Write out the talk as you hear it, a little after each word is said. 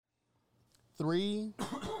3,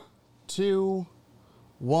 2,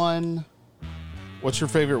 1. What's your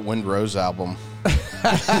favorite Wind Rose album?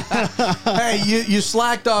 Hey, you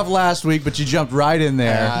slacked off last week, but you jumped right in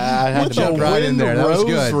there. I had With to the jump right in there. That was Rose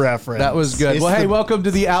good. reference. That was good. It's Well, hey, the- welcome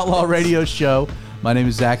to the Outlaw Radio Show. My name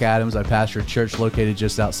is Zach Adams. I pastor a church located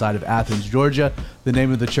just outside of Athens, Georgia. The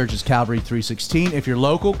name of the church is Calvary 316. If you're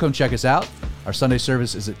local, come check us out. Our Sunday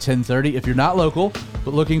service is at 10:30. If you're not local,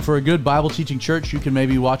 but looking for a good Bible teaching church you can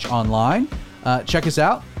maybe watch online, check us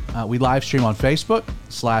out. We live stream on Facebook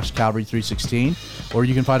 /Calvary 316, or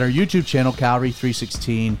you can find our YouTube channel, Calvary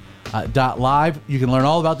 316 .live. You can learn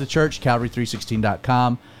all about the church,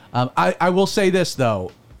 Calvary316.com. I will say this,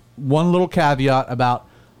 though. One little caveat about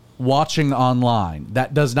watching online.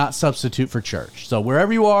 That does not substitute for church. So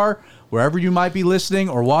wherever you are, wherever you might be listening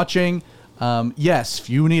or watching, yes,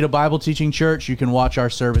 if you need a Bible teaching church, you can watch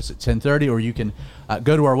our service at 10:30, or you can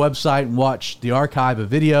go to our website and watch the archive of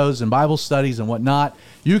videos and Bible studies and whatnot.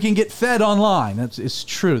 You can get fed online. It's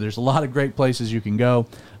true. There's a lot of great places you can go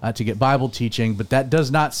to get Bible teaching, but that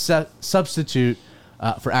does not substitute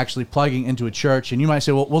for actually plugging into a church. And you might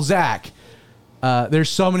say, well, Zach, there's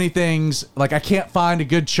so many things, like I can't find a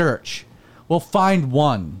good church. Well, find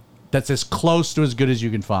one that's as close to as good as you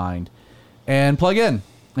can find and plug in,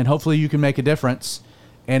 and hopefully you can make a difference.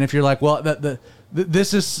 And if you're like, well,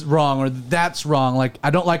 this is wrong or that's wrong, like I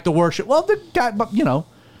don't like the worship, well, the guy,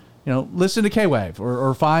 listen to K-Wave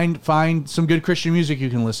or find some good Christian music you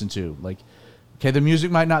can listen to. Like, okay, the music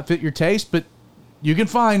might not fit your taste, but you can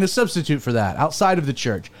find a substitute for that outside of the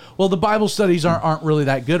church. Well, the Bible studies aren't really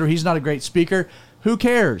that good, or he's not a great speaker. Who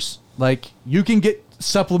cares? Like, you can get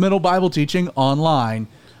supplemental Bible teaching online.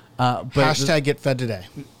 But Hashtag get fed today.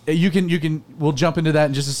 You can. We'll jump into that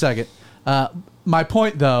in just a second. My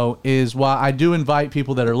point, though, is while I do invite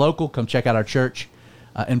people that are local, come check out our church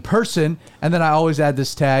in person, and then I always add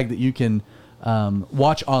this tag that you can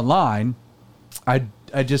watch online.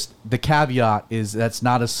 The caveat is that's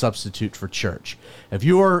not a substitute for church. If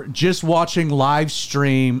you are just watching live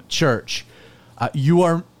stream church, you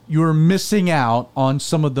are missing out on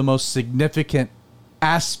some of the most significant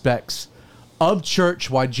aspects of church,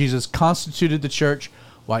 why Jesus constituted the church,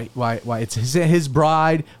 why it's his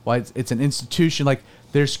bride, why it's an institution. Like,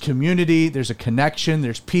 there's community, there's a connection,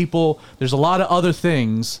 there's people, there's a lot of other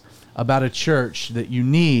things about a church that you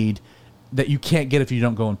need that you can't get if you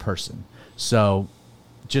don't go in person. So,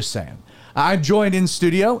 just saying. I'm joined in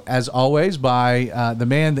studio, as always, by the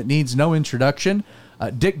man that needs no introduction,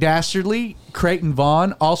 Dick Dastardly, Creighton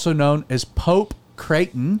Vaughn, also known as Pope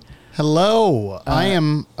Creighton. Hello, I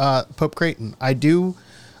am Pope Creighton. I do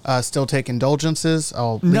still take indulgences.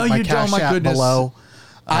 I'll leave No, my you cash don't, my app goodness. below.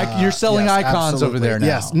 You're selling Yes, icons absolutely. over there now.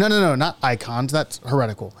 Yes, no, not icons. That's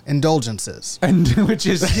heretical. Indulgences. And which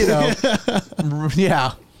is,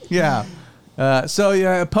 yeah.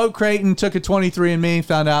 So Pope Creighton took a 23andMe,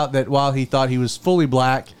 found out that while he thought he was fully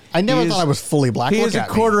black, I never thought I was fully black. He Look is a at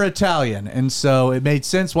me. quarter Italian, and so it made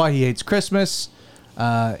sense why he hates Christmas.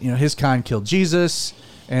 His kind killed Jesus,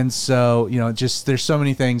 and so just there's so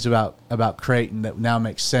many things about Creighton that now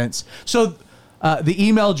makes sense. So the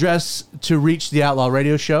email address to reach the Outlaw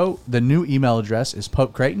Radio Show, the new email address is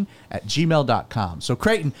popecreighton@gmail.com. So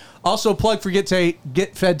Creighton, also plug for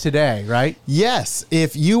Get Fed Today, right? Yes,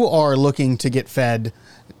 if you are looking to get fed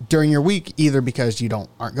during your week, either because you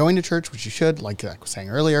aren't going to church, which you should, like I was saying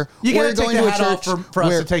earlier, You or got to take the hat off for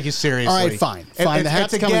us to take you seriously. All right, fine. The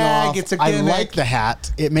hat's it's a coming gag, off. It's a I gimmick. like the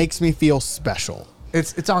hat. It makes me feel special.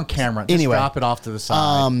 It's on camera. Just Anyway, drop it off to the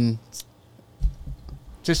side.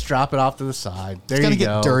 Just drop it off to the side. There It's you going to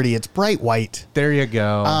go. get dirty. It's bright white. There you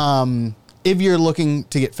go. If you're looking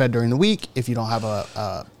to get fed during the week, if you don't have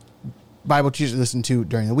a Bible teacher to listen to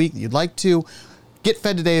during the week that you'd like to, Get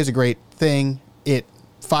Fed Today is a great thing.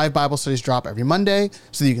 5 Bible studies drop every Monday,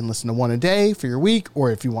 so that you can listen to one a day for your week,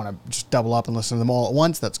 or if you want to just double up and listen to them all at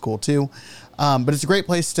once, that's cool too. But it's a great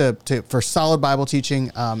place for solid Bible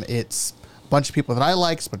teaching. It's a bunch of people that I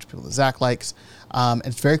like, it's a bunch of people that Zach likes.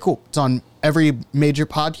 It's very cool. It's on every major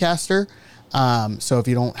podcaster. So if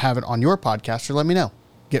you don't have it on your podcaster, let me know.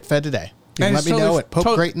 Get Fed Today. You can let me know at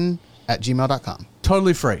popecreighton@gmail.com.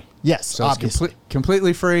 Totally free. Yes, So obviously. it's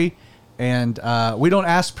completely free, and we don't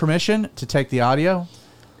ask permission to take the audio.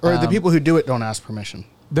 Or the people who do it don't ask permission.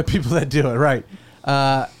 The people that do it, right.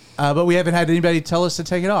 But we haven't had anybody tell us to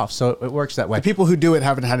take it off, so it works that way. The people who do it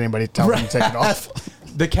haven't had anybody tell them to take it off.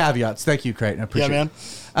 The caveats. Thank you, Creighton. I appreciate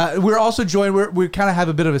Yeah, it. We're also joined, we kind of have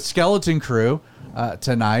a bit of a skeleton crew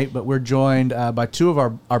tonight, but we're joined by two of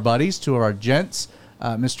our buddies, two of our gents,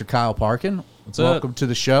 Mr. Kyle Parkin. Welcome to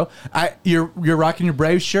the show. You're rocking your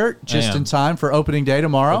Braves shirt just in time for opening day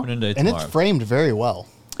tomorrow. Opening day And tomorrow. it's framed very well.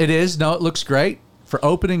 It is. No, it looks great for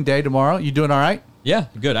opening day tomorrow. You doing all right? Yeah,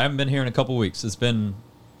 good. I haven't been here in a couple weeks.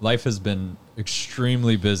 Life has been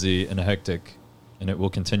extremely busy and hectic, and it will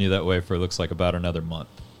continue that way for, looks like, about another month.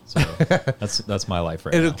 So that's my life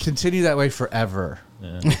right now. It'll continue that way forever.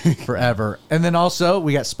 Yeah. Forever. And then also,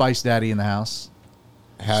 we got Spice Daddy in the house.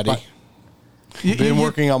 Howdy. Been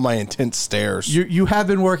working on my intense stares. You have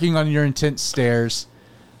been working on your intense stares,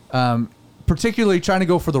 particularly trying to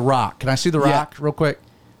go for the rock. Can I see the rock real quick?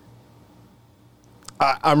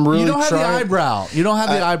 I'm really. You don't have trying. the eyebrow. You don't have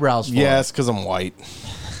the eyebrows. For yeah, it. it's because I'm white.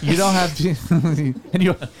 You don't have. And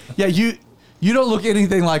you don't look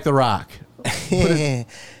anything like the Rock. It's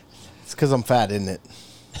because I'm fat, isn't it?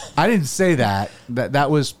 I didn't say that. That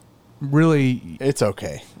was really. It's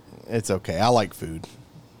okay. It's okay. I like food.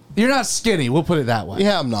 You're not skinny. We'll put it that way.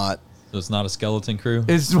 Yeah, I'm not. So it's not a skeleton crew?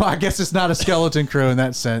 I guess it's not a skeleton crew in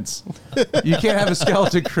that sense. You can't have a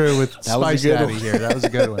skeleton crew with Spice Daddy here. That was a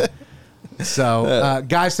good one. So,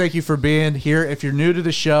 guys, thank you for being here. If you're new to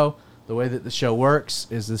the show, the way that the show works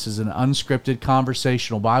is this is an unscripted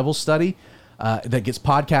conversational Bible study that gets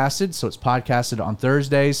podcasted. So it's podcasted on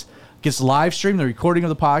Thursdays. Gets live streamed. The recording of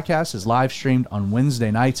the podcast is live streamed on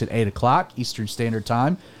Wednesday nights at 8 o'clock Eastern Standard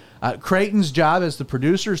Time. Creighton's job as the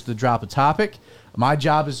producer is to drop a topic. My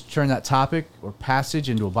job is to turn that topic or passage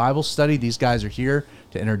into a Bible study. These guys are here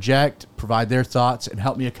to interject, provide their thoughts, and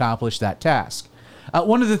help me accomplish that task.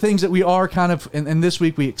 One of the things that we are kind of, and this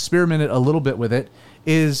week we experimented a little bit with it,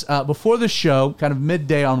 is before the show, kind of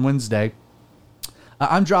midday on Wednesday,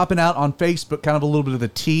 I'm dropping out on Facebook kind of a little bit of the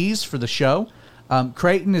tease for the show.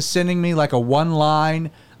 Creighton is sending me like a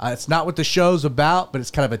one-line. It's not what the show's about, but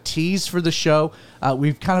it's kind of a tease for the show.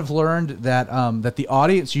 We've kind of learned that that the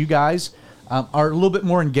audience, you guys, are a little bit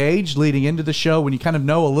more engaged leading into the show when you kind of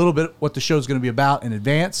know a little bit what the show's going to be about in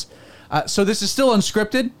advance. So this is still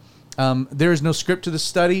unscripted. There is no script to the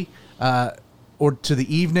study or to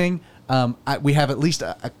the evening. We have at least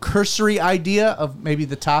a cursory idea of maybe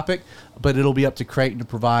the topic, but it'll be up to Creighton to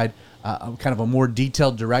provide kind of a more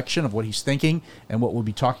detailed direction of what he's thinking and what we'll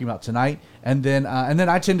be talking about tonight. And then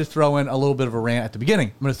I tend to throw in a little bit of a rant at the beginning.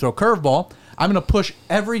 I'm going to throw a curveball. I'm going to push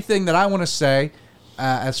everything that I want to say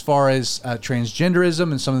as far as transgenderism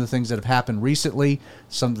and some of the things that have happened recently,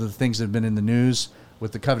 some of the things that have been in the news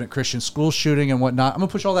with the Covenant Christian school shooting and whatnot. I'm going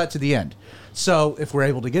to push all that to the end. So if we're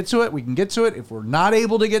able to get to it, we can get to it. If we're not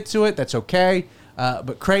able to get to it, that's okay.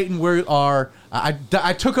 But Creighton, we are.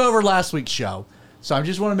 I took over last week's show, so I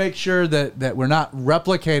just want to make sure that we're not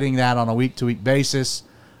replicating that on a week-to-week basis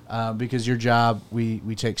because your job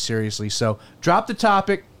we take seriously. So drop the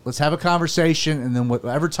topic. Let's have a conversation, and then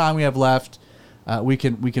whatever time we have left, we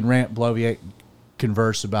can rant, bloviate,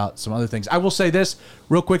 converse about some other things. I will say this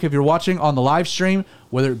real quick. If you're watching on the live stream,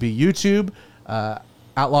 whether it be YouTube,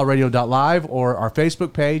 outlawradio.live, or our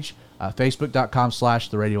Facebook page,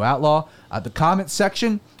 facebook.com/theradiooutlaw, the comments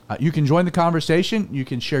section, you can join the conversation. You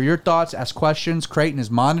can share your thoughts, ask questions. Creighton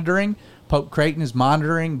is monitoring. Pope Creighton is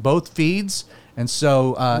monitoring both feeds. And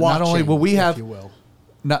so not only will we have... if you will.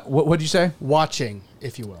 Not, what did you say? Watching,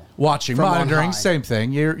 if you will. Watching, From on monitoring, high. same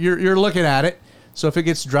thing. You're looking at it. So if it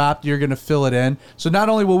gets dropped, you're going to fill it in. So not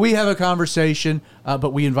only will we have a conversation,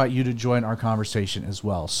 but we invite you to join our conversation as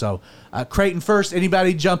well. So Creighton first.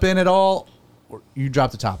 Anybody jump in at all? Or you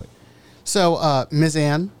drop the topic. So Ms.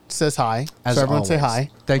 Ann says hi. As so everyone always. say hi.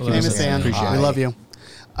 Thank you, Hey, Ms. Miss Ann. Ann. Appreciate We it. love you.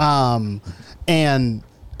 And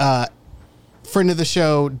friend of the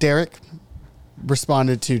show, Derek,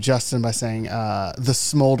 responded to Justin by saying the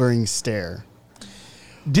smoldering stare.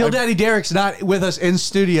 Deal Daddy Derek's not with us in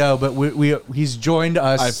studio, but he's joined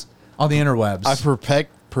us on the interwebs. I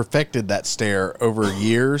perfected that stare over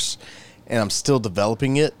years, and I'm still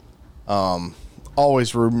developing it.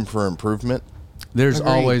 Always room for improvement. There's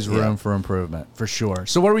Agreed. always room Yeah. for improvement, for sure.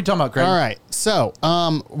 So what are we talking about, Craig? All right. So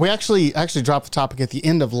we actually dropped the topic at the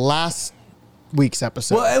end of last week's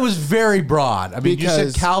episode. Well, it was very broad. I mean, you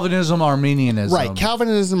Because- said Calvinism, Arminianism. Right,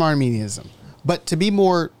 Calvinism, Arminianism. But to be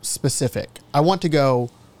more specific, I want to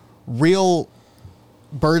go real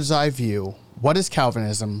bird's eye view. What is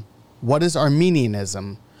Calvinism? What is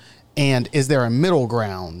Arminianism? And is there a middle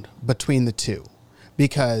ground between the two?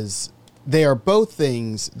 Because they are both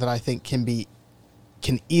things that I think can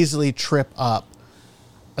easily trip up,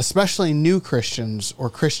 especially new Christians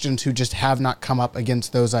or Christians who just have not come up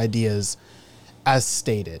against those ideas as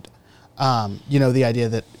stated. The idea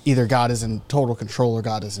that either God is in total control or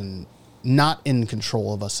God is not in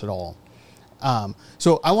control of us at all.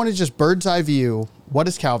 So I want to just bird's eye view. What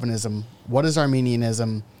is Calvinism? What is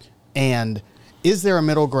Arminianism? And is there a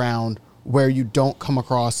middle ground where you don't come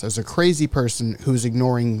across as a crazy person who's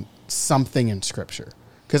ignoring something in Scripture?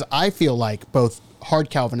 Because I feel like both hard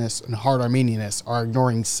Calvinists and hard Arminianists are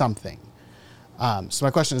ignoring something. So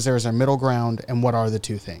my question is, there is a middle ground, and what are the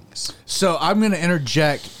two things? So I'm going to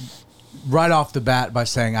interject right off the bat by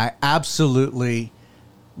saying I absolutely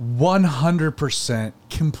 100%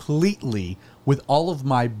 completely with all of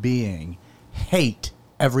my being hate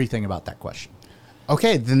everything about that question.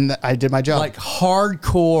 Okay, then I did my job. Like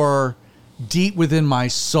hardcore, deep within my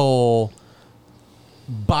soul,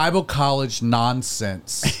 Bible college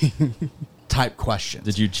nonsense type questions.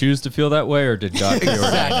 Did you choose to feel that way, or did God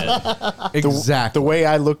preordain it? Exactly. The way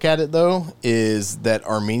I look at it, though, is that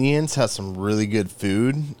Armenians have some really good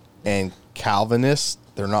food, and Calvinists,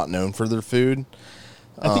 they're not known for their food.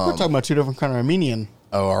 I think we're talking about two different kind of Armenian.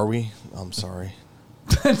 Oh, are we? I'm sorry.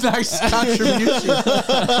 Nice contribution.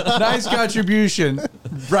 Nice contribution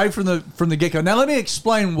right from the get-go. Now let me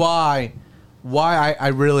explain why I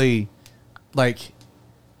really like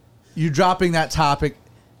you dropping that topic.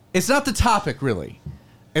 It's not the topic really.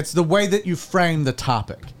 It's the way that you frame the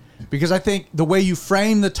topic. Because I think the way you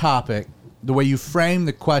frame the topic, the way you frame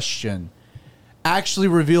the question actually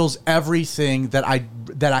reveals everything that I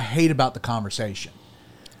hate about the conversation.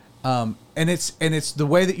 And it's the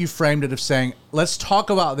way that you framed it of saying, let's talk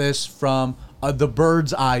about this from the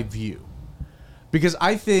bird's eye view, because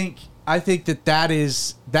I think that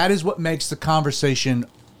is what makes the conversation,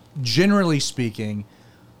 generally speaking,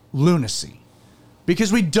 lunacy,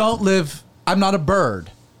 because we don't live. I'm not a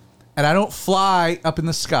bird, and I don't fly up in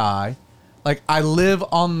the sky. Like, I live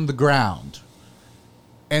on the ground,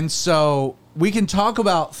 and so we can talk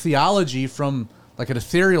about theology from like an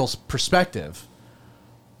ethereal perspective.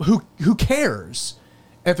 Who cares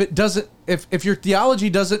if it doesn't, if your theology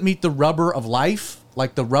doesn't meet the rubber of life,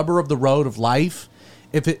 like the rubber of the road of life,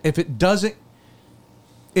 if it doesn't,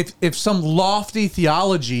 if some lofty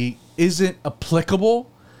theology isn't applicable,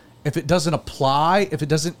 if it doesn't apply, if it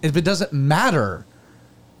doesn't matter,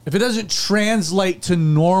 if it doesn't translate to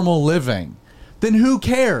normal living, then who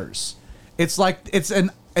cares? It's like it's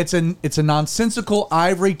a nonsensical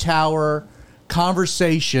ivory tower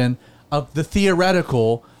conversation of the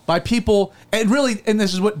theoretical by people, and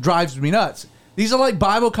this is what drives me nuts. These are like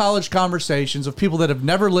Bible college conversations of people that have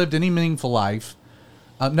never lived any meaningful life,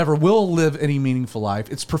 never will live any meaningful life.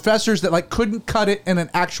 It's professors that like couldn't cut it in an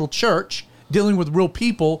actual church dealing with real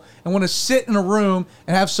people and want to sit in a room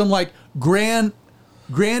and have some like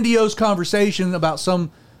grandiose conversation about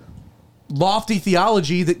some lofty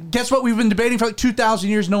theology that, guess what, we've been debating for like 2,000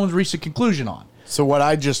 years, no one's reached a conclusion on. So what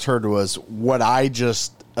I just heard was what I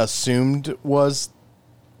just assumed was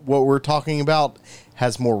what we're talking about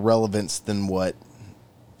has more relevance than what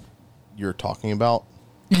you're talking about.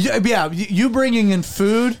 Yeah, you bringing in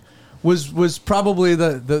food was probably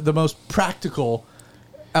the most practical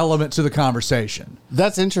element to the conversation.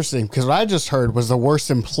 That's interesting, because what I just heard was the worst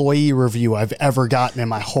employee review I've ever gotten in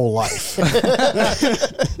my whole life.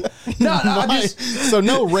 So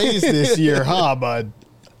no raise this year, huh, bud?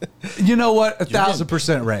 You know what?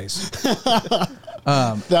 1,000% raise.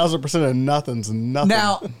 1,000% of nothing's nothing.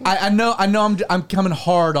 Now, I know I'm coming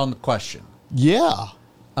hard on the question. Yeah.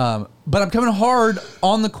 But I'm coming hard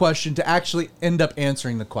on the question to actually end up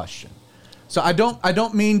answering the question. So I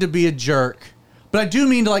don't mean to be a jerk, but I do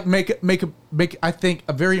mean to like make I think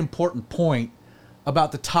a very important point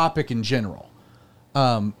about the topic in general.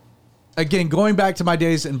 Again, going back to my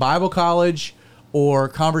days in Bible college or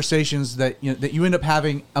conversations that you end up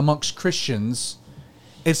having amongst Christians,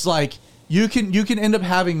 it's like you can end up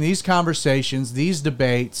having these conversations, these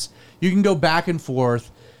debates. You can go back and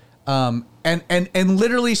forth, and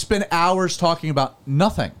literally spend hours talking about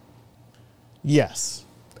nothing. Yes.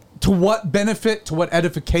 To what benefit? To what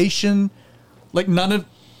edification? Like none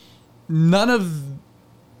of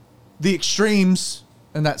the extremes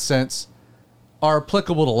in that sense are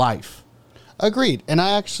applicable to life. Agreed. And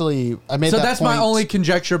I made so that that's point. my only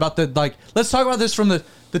conjecture about the, like, let's talk about this from the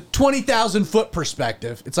 20,000 foot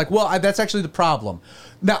perspective. It's like, well, that's actually the problem.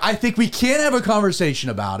 Now, I think we can have a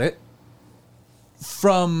conversation about it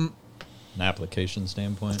from An application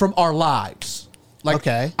standpoint. from our lives. Like,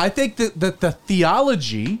 Okay. I think that the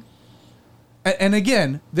theology, and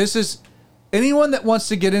again, this is anyone that wants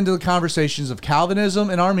to get into the conversations of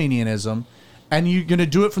Calvinism and Arminianism, and you're going to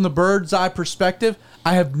do it from the bird's eye perspective,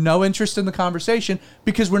 I have no interest in the conversation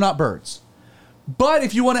because we're not birds. But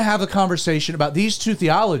if you want to have a conversation about these two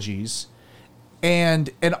theologies and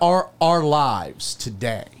our lives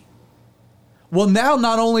today, well, now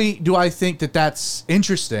not only do I think that that's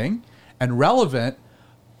interesting and relevant,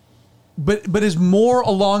 but is more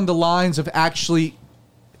along the lines of actually,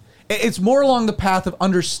 it's more along the path of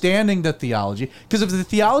understanding the theology. Because if the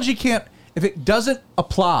theology if it doesn't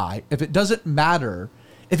apply, if it doesn't matter,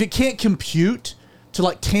 if it can't compute, to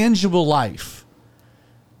like tangible life,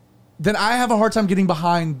 then I have a hard time getting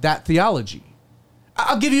behind that theology.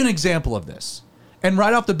 I'll give you an example of this. And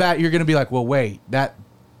right off the bat, you're going to be like, well, wait,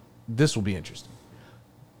 this will be interesting.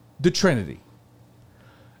 The Trinity.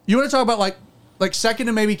 You want to talk about like second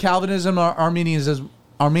to maybe Calvinism or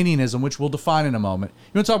Arminianism, which we'll define in a moment.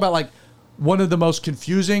 You want to talk about like one of the most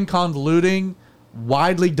confusing, convoluting,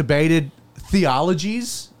 widely debated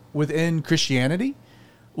theologies within Christianity?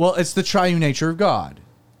 Well, it's the triune nature of God.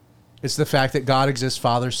 It's the fact that God exists,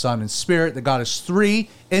 Father, Son, and Spirit, that God is three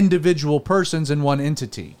individual persons in one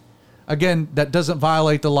entity. Again, that doesn't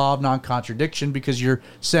violate the law of non-contradiction because you're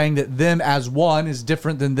saying that them as one is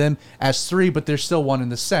different than them as three, but they're still one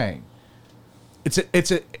and the same.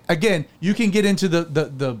 Again, you can get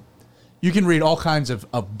into you can read all kinds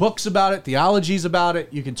of books about it, theologies about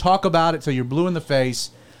it. You can talk about it till you're blue in the face.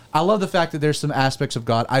 I love the fact that there's some aspects of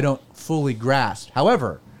God I don't fully grasp.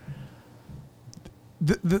 However,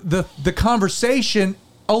 the conversation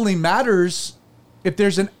only matters if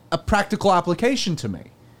there's a practical application to me.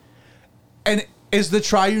 And is the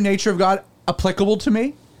triune nature of God applicable to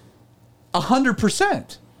me?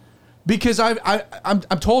 100%. Because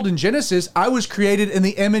I'm told in Genesis, I was created in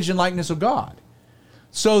the image and likeness of God.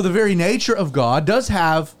 So the very nature of God does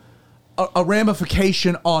have a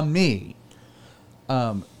ramification on me.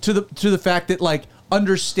 To the fact that like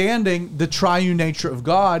understanding the triune nature of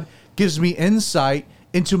God gives me insight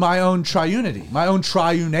into my own triunity, my own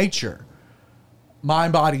triune nature,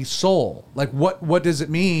 mind, body, soul. Like what does it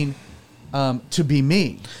mean to be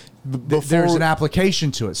me? There's an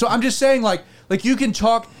application to it. So I'm just saying like you can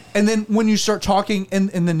talk, and then when you start talking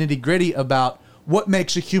in the nitty gritty about what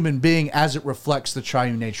makes a human being as it reflects the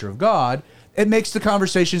triune nature of God, it makes the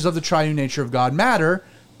conversations of the triune nature of God matter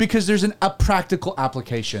because there's a practical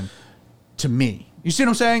application to me. You see what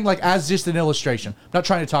I'm saying? Like as just an illustration. I'm not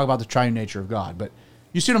trying to talk about the triune nature of God, but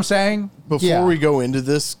you see what I'm saying? Before we go into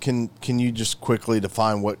this, can you just quickly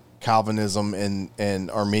define what Calvinism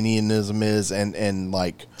and Arminianism is, and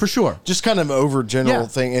like for sure, just kind of over general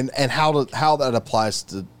thing, and how that applies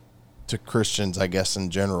to Christians, I guess, in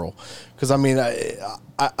general? Because I mean,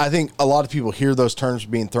 I think a lot of people hear those terms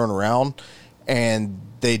being thrown around, and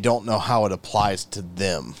they don't know how it applies to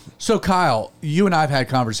them. So Kyle, you and I have had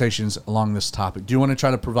conversations along this topic. Do you want to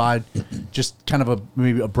try to provide just kind of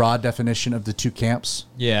maybe a broad definition of the two camps?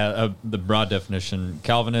 Yeah, the broad definition,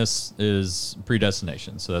 Calvinist is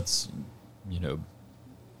predestination. So that's,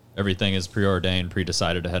 everything is preordained,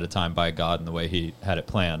 predecided ahead of time by God in the way he had it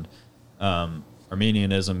planned.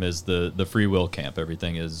 Arminianism is the free will camp.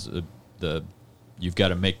 Everything is you've got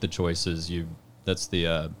to make the choices. That's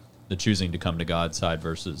the choosing to come to God's side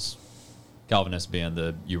versus Calvinist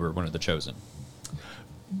being you were one of the chosen.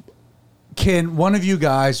 Can one of you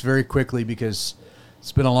guys very quickly, because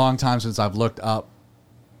it's been a long time since I've looked up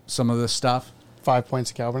some of this stuff. 5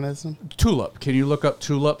 points of Calvinism. Tulip. Can you look up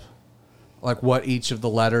tulip? Like what each of the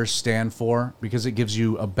letters stand for? Because it gives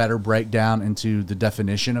you a better breakdown into the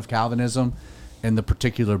definition of Calvinism and the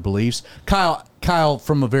particular beliefs. Kyle,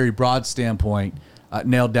 from a very broad standpoint,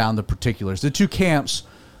 nailed down the particulars. The two camps.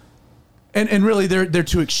 And really, they're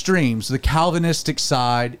two extremes. The Calvinistic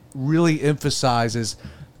side really emphasizes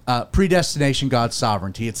predestination, God's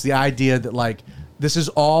sovereignty. It's the idea that like this is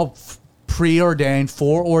all preordained,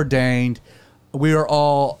 foreordained. We are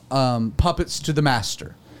all puppets to the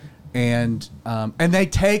master, and they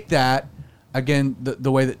take that again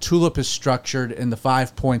the way that Tulip is structured in the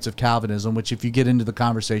 5 points of Calvinism. Which, if you get into the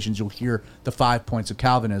conversations, you'll hear the 5 points of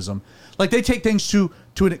Calvinism. Like they take things to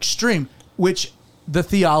an extreme, which the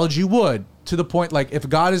theology would, to the point like if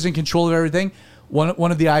God is in control of everything,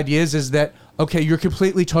 one of the ideas is that okay, you're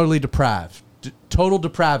completely totally depraved. Total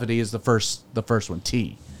depravity is the first one,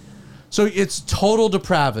 T. So it's total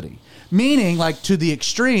depravity, meaning like to the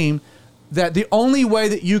extreme that the only way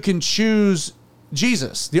that you can choose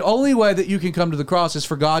Jesus, the only way that you can come to the cross is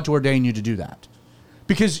for God to ordain you to do that,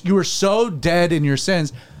 because you are so dead in your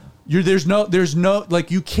sins. There's no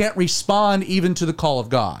like you can't respond even to the call of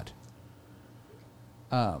God.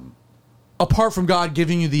 Apart from God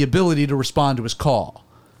giving you the ability to respond to his call,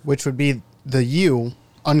 which would be the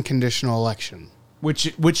unconditional election,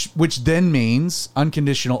 which then means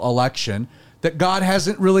unconditional election, that God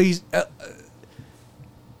hasn't really,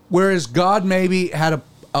 whereas God maybe had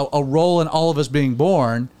a role in all of us being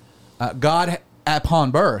born, God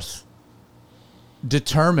upon birth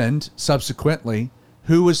determined subsequently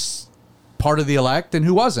who was part of the elect and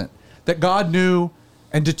who wasn't. That God knew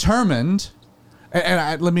and determined.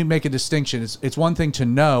 And let me make a distinction. It's one thing to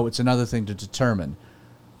know, it's another thing to determine.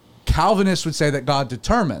 Calvinists would say that God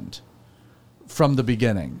determined from the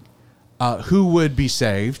beginning. who would be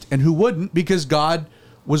saved and who wouldn't, because God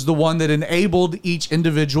was the one that enabled each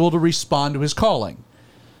individual to respond to his calling.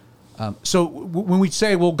 So when we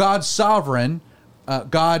say, well, God's sovereign,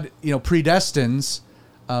 God, predestines,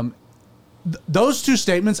 those two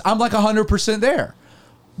statements, I'm like 100% there.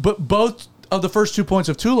 But both of the first 2 points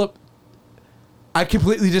of Tulip, I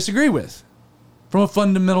completely disagree with from a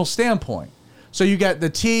fundamental standpoint. So you got the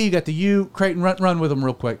T, you got the U. Creighton, run with them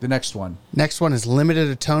real quick. The next one. Next one is limited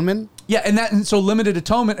atonement. Yeah, and so limited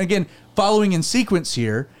atonement, again, following in sequence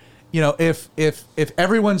here, if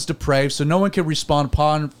everyone's depraved, so no one can respond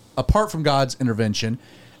apart from God's intervention,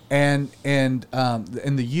 and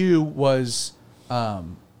the U was,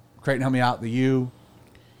 Creighton, help me out, the U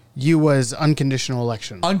was unconditional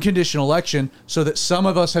election. Unconditional election, so that some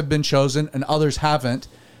of us have been chosen and others haven't.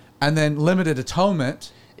 And then limited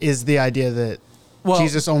atonement is the idea that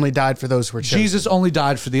Jesus only died for those who were chosen. Jesus only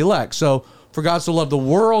died for the elect. So for God so loved the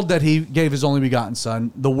world that he gave his only begotten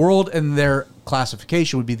son, the world and their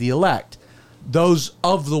classification would be the elect, those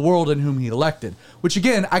of the world in whom he elected, which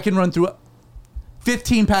again, I can run through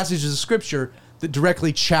 15 passages of scripture that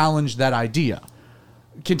directly challenge that idea.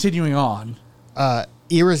 Continuing on.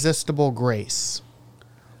 Irresistible grace,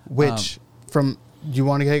 which do you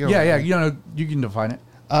want to take it? Yeah, you can define it.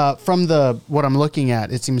 From what I'm looking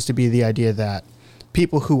at, it seems to be the idea that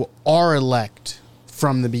people who are elect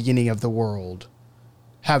from the beginning of the world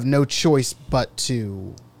have no choice but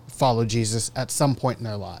to follow Jesus at some point in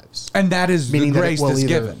their lives. And that is the grace that's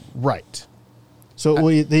given. Right. So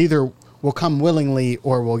they either will come willingly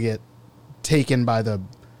or will get taken by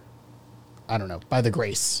by the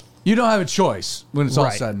grace. You don't have a choice when it's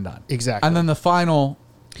all said and done. Exactly. And then the final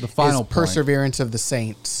point. Perseverance of the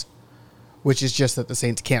saints, which is just that the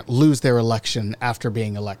saints can't lose their election after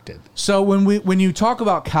being elected. So when you talk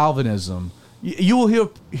about Calvinism, you'll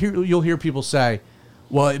hear people say,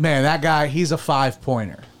 "Well, man, that guy, he's a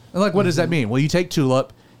 5-pointer." And like, what does that mean? Well, you take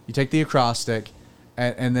Tulip, you take the acrostic,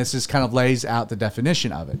 and this is kind of lays out the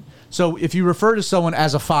definition of it. So if you refer to someone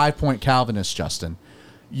as a 5-point Calvinist, Justin,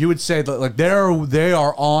 you would say that like they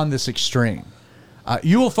are on this extreme.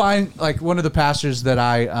 You will find like one of the pastors that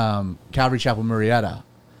Calvary Chapel Murrieta,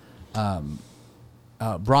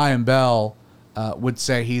 Brian Bell, would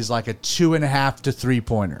say he's like a 2.5 to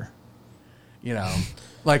 3-pointer.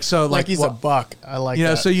 Like he's a buck. I like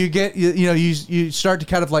that. So you get you start to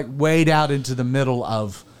kind of like wade out into the middle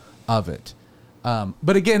of it.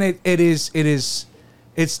 But again,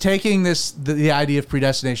 it's taking the idea of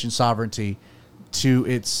predestination sovereignty to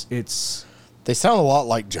its they sound a lot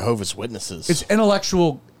like Jehovah's Witnesses. It's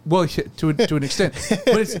intellectual, well, to an extent,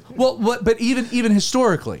 but it's but even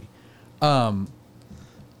historically, Martin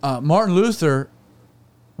Luther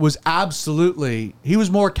was he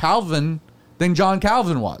was more Calvin than John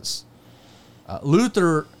Calvin was.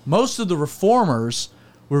 Luther, most of the reformers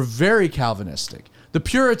were very Calvinistic. The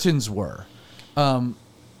Puritans were.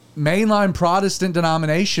 Mainline Protestant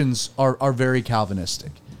denominations are very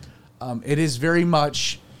Calvinistic. It is very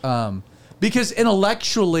much because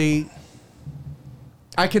intellectually,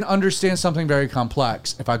 I can understand something very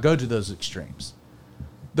complex if I go to those extremes.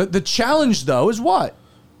 The challenge, though, is what?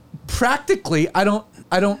 Practically, I don't.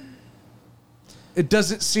 It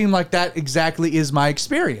doesn't seem like that exactly is my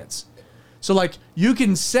experience. So, like, you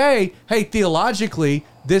can say, hey, theologically,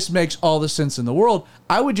 this makes all the sense in the world.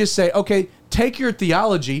 I would just say, okay, take your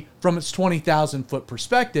theology from its 20,000-foot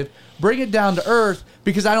perspective, bring it down to earth,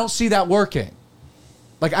 because I don't see that working.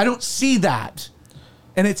 Like, I don't see that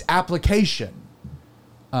in its application.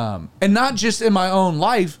 And not just in my own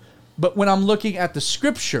life, but when I'm looking at the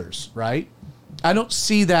scriptures, right? I don't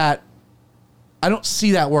see that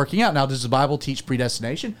working out. Now, does the Bible teach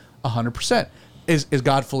predestination? 100%. Is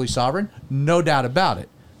God fully sovereign? No doubt about it.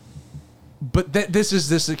 But this is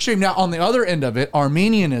this extreme. Now, on the other end of it,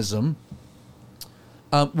 Arminianism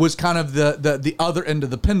was kind of the other end of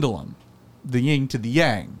the pendulum, the yin to the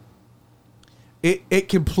yang. It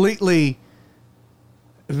completely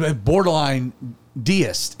borderline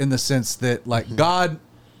deist in the sense that like God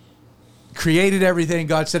created everything,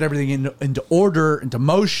 God set everything into order, into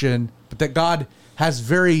motion, but that God has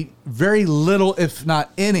very, very little, if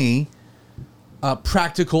not any,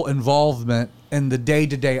 practical involvement in the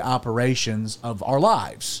day-to-day operations of our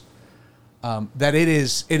lives. That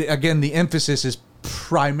again, the emphasis is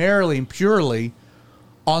primarily and purely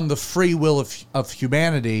on the free will of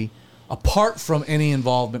humanity, apart from any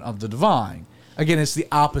involvement of the divine. Again, it's the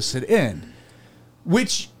opposite end,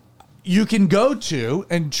 which you can go to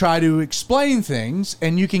and try to explain things,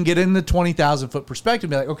 and you can get in the 20,000-foot perspective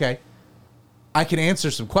and be like, okay, I can answer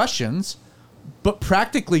some questions, but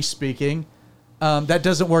practically speaking, that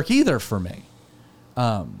doesn't work either for me.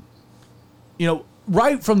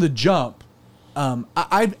 right from the jump,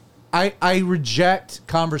 I reject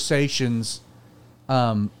conversations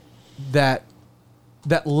that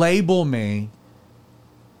label me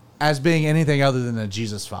as being anything other than a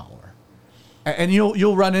Jesus follower. And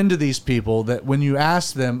you'll run into these people that when you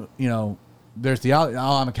ask them, their theology,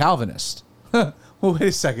 I'm a Calvinist. Well, wait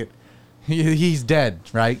a second. He's dead,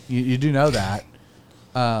 right? You do know that.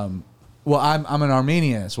 Well, I'm an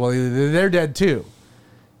Arminianist. Well, they're dead too.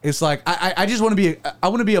 It's like I just want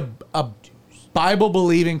to be a Bible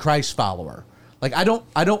believing Christ follower. Like I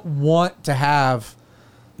don't want to have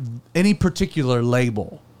any particular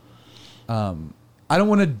label. I don't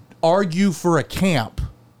want to argue for a camp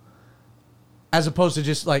as opposed to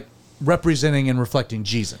just like representing and reflecting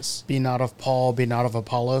Jesus. Be not of Paul, be not of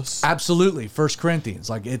Apollos. Absolutely. 1 Corinthians.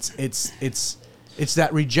 Like it's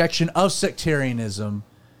that rejection of sectarianism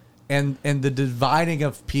and the dividing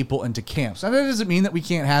of people into camps. Now that doesn't mean that we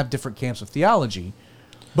can't have different camps of theology.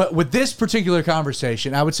 But with this particular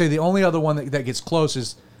conversation, I would say the only other one that gets close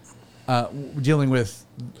is dealing with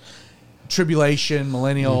tribulation,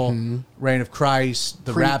 millennial reign of Christ,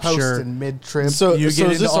 the rapture, Post, and mid-trib. So is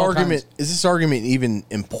this argument even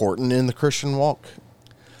important in the Christian walk?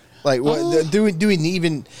 Like, what do we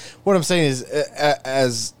even? What I'm saying is,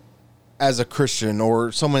 as a Christian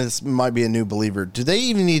or someone that might be a new believer, do they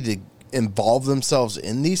even need to involve themselves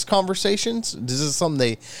in these conversations? Is this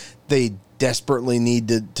something they desperately need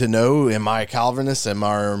to know? Am I a Calvinist? Am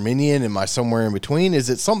I Arminian? Am I somewhere in between? Is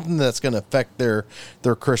it something that's going to affect their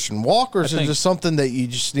Christian walk, or is it just something that you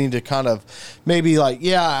just need to kind of maybe like,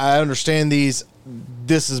 yeah, I understand these.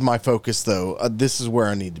 This is my focus, though. This is where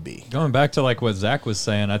I need to be. Going back to like what Zach was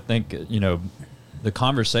saying, I think the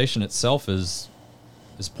conversation itself is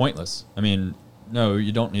pointless. I mean, no,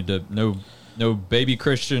 you don't need to. No baby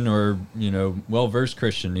Christian or well-versed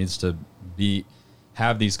Christian needs to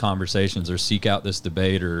have these conversations or seek out this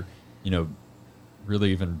debate or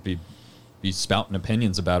really even be spouting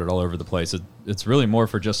opinions about it all over the place. It's really more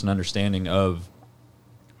for just an understanding of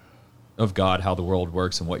God, how the world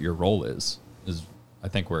works, and what your role is I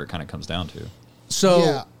think where it kind of comes down to. So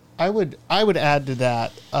yeah, I would add to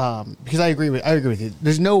that because I agree with you.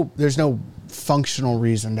 There's no functional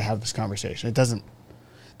reason to have this conversation. It doesn't.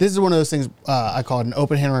 This is one of those things I call it an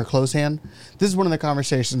open hand or a closed hand. This is one of the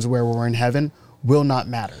conversations where when we're in heaven will not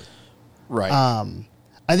matter. Right.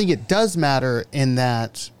 I think it does matter in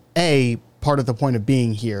that part of the point of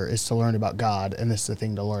being here is to learn about God, and this is the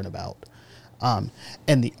thing to learn about.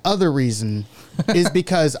 And the other reason is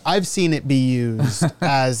because I've seen it be used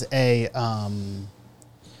as a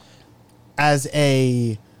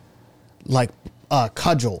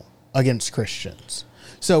cudgel against Christians.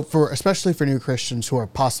 So especially for new Christians who are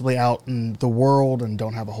possibly out in the world and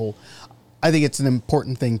don't have I think it's an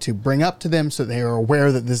important thing to bring up to them so they are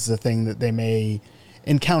aware that this is a thing that they may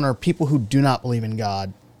encounter people who do not believe in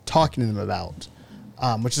God talking to them about,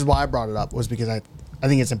 which is why I brought it up, was because I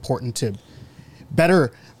think it's important to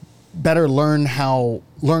better learn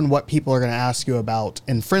what people are going to ask you about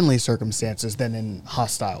in friendly circumstances than in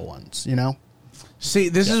hostile ones, See,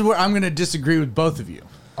 this is where I'm going to disagree with both of you.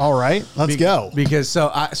 All right, let's go. Because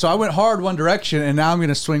I went hard one direction, and now I'm going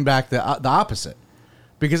to swing back the opposite.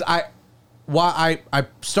 Because I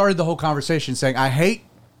started the whole conversation saying I hate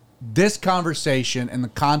this conversation in the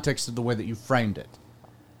context of the way that you framed it,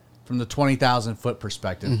 from the 20,000 foot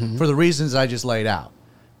perspective, for the reasons I just laid out.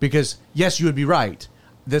 Because yes, you would be right.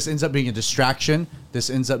 This ends up being a distraction. This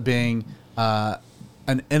ends up being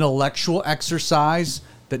an intellectual exercise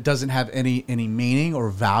that doesn't have any meaning or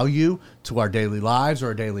value to our daily lives or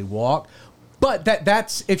our daily walk. But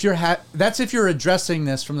that's if you're addressing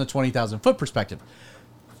this from the 20,000 foot perspective.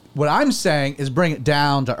 What I'm saying is bring it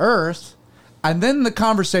down to earth, and then the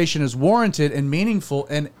conversation is warranted and meaningful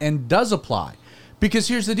and does apply. Because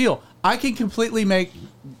here's the deal. I can completely make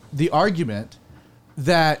the argument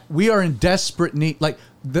that we are in desperate need. Like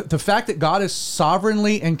the fact that God is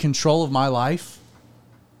sovereignly in control of my life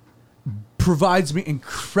provides me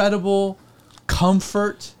incredible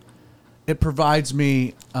comfort. It provides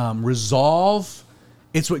me resolve.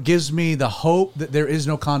 It's what gives me the hope that there is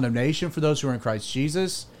no condemnation for those who are in Christ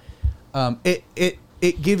Jesus.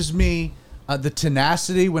 It gives me the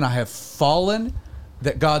tenacity when I have fallen,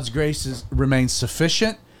 that God's grace remains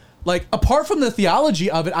sufficient. Like, apart from the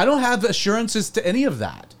theology of it, I don't have assurances to any of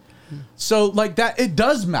that. So, like, that, it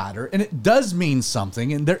does matter, and it does mean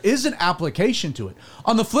something, and there is an application to it.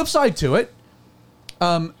 On the flip side to it,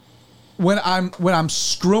 when I'm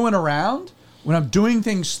screwing around, when I'm doing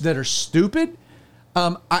things that are stupid,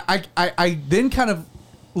 I then kind of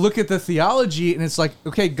look at the theology, and it's like,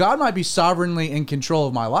 okay, God might be sovereignly in control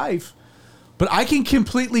of my life, But I can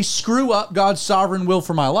completely screw up God's sovereign will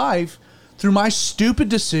for my life through my stupid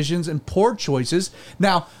decisions and poor choices.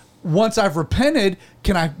 Now, once I've repented,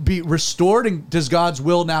 can I be restored? And does God's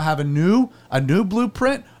will now have a new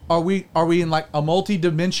blueprint? Are we in like a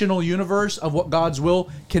multi-dimensional universe of what God's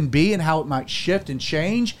will can be and how it might shift and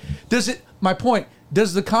change? My point,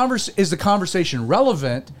 is the conversation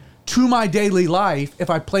relevant to my daily life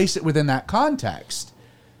if I place it within that context?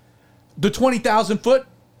 The 20,000 foot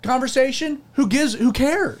conversation, who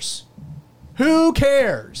cares? Who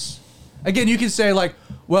cares? Again, you can say like,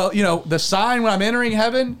 well, the sign when I'm entering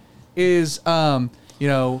heaven is, whosoever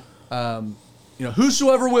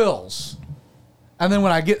wills. And then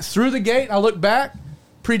when I get through the gate, I look back,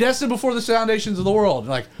 predestined before the foundations of the world.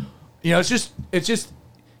 Like, it's just,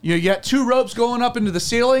 you got two ropes going up into the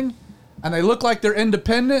ceiling, and they look like they're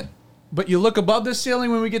independent, but you look above the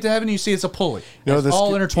ceiling when we get to heaven, you see it's a pulley. It's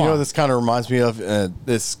all intertwined. This kind of reminds me of,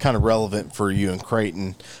 it's kind of relevant for you in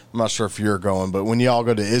Creighton. I'm not sure if you're going, but when y'all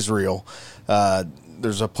go to Israel,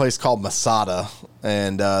 there's a place called Masada,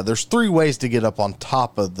 and there's 3 ways to get up on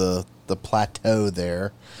top of the plateau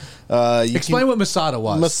there. Explain what Masada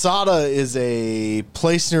was. Masada is a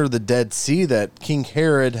place near the Dead Sea that King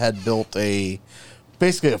Herod had built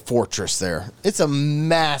basically a fortress there. It's a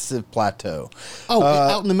massive plateau. Oh,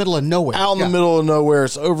 out in the middle of nowhere. Out in the middle of nowhere.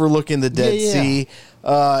 It's overlooking the Dead Sea.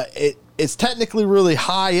 It's technically really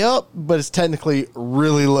high up, but it's technically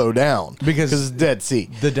really low down because it's Dead Sea.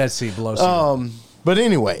 The Dead Sea below sea. But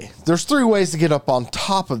anyway, there's 3 ways to get up on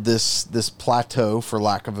top of this plateau, for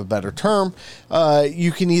lack of a better term.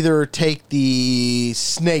 You can either take the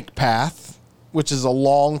snake path, which is a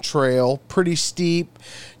long trail, pretty steep,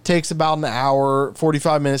 takes about an hour,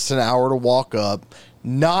 45 minutes to an hour to walk up.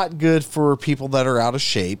 Not good for people that are out of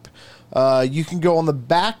shape. You can go on the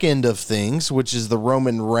back end of things, which is the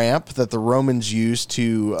Roman ramp that the Romans used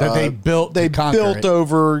to... that they built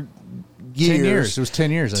over years. 10 years. It was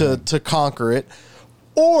 10 years. To conquer it.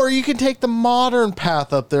 Or you can take the modern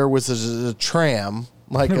path up there, which is a tram,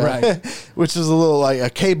 right. which is a little like a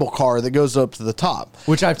cable car that goes up to the top.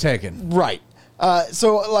 Which I've taken. Right.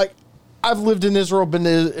 So, I've lived in Israel, been to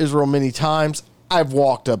Israel many times. I've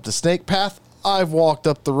walked up the snake path. I've walked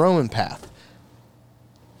up the Roman path.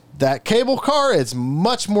 That cable car is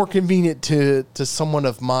much more convenient to someone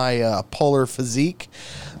of my polar physique.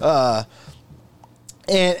 And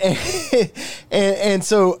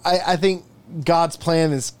so I think God's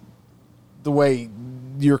plan is the way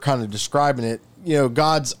you're kind of describing it.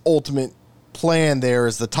 God's ultimate plan there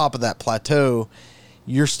is the top of that plateau.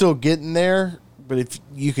 You're still getting there, but if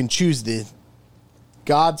you can choose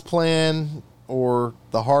God's plan or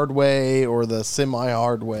the hard way or the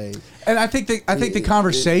semi-hard way. And I think the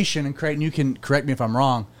conversation, and Creighton, you can correct me if I'm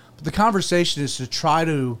wrong, but the conversation is to try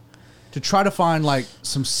to find like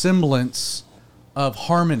some semblance of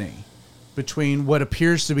harmony between what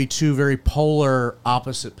appears to be 2 very polar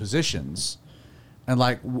opposite positions, and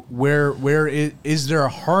like where is there a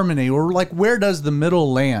harmony, or like where does the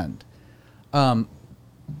middle land?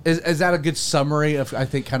 Is that a good summary of, I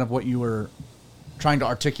think, kind of what you were trying to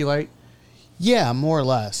articulate? Yeah, more or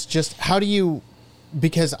less. Just how do you,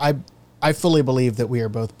 because I fully believe that we are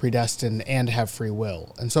both predestined and have free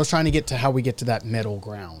will, and so I was trying to get to how we get to that middle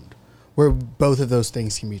ground where both of those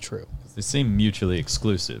things can be true. They seem mutually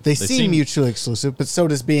exclusive. They seem mutually exclusive, but so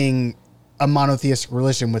does being a monotheistic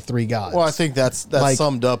religion with 3 gods. Well, I think that's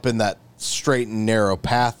summed up in that straight and narrow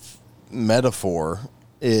path metaphor.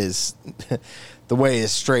 Is the way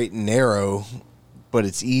is straight and narrow, but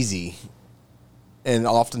it's easy. And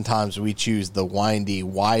oftentimes we choose the windy,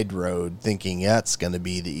 wide road, thinking that's going to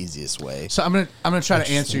be the easiest way. So I'm gonna try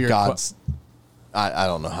to answer your God's. I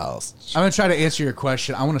don't know how else. I'm gonna try to answer your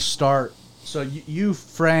question. I want to start. So you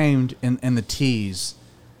framed in the tease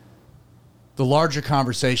the larger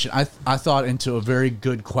conversation, I thought, into a very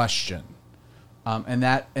good question, and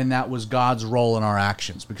that was God's role in our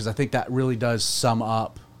actions, because I think that really does sum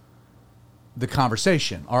up the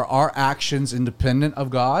conversation. Are our actions independent of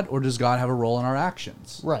God, or does God have a role in our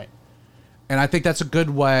actions? Right. And I think that's a good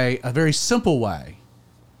way, a very simple way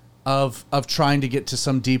of trying to get to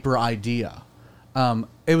some deeper idea.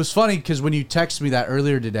 It was funny because when you texted me that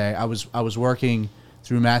earlier today, I was working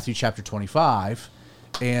through Matthew chapter 25,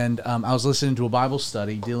 and I was listening to a Bible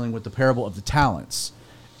study dealing with the parable of the talents,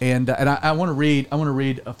 and I want to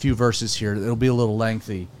read a few verses here. It'll be a little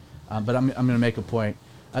lengthy, but I'm going to make a point.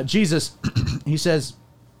 Jesus, he says,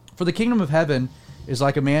 "For the kingdom of heaven is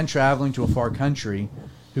like a man traveling to a far country,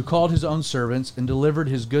 who called his own servants and delivered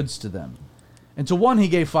his goods to them. And to one he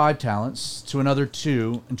gave 5 talents, to another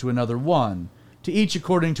 2, and to another 1, to each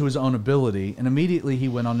according to his own ability, and immediately he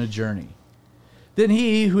went on a journey. Then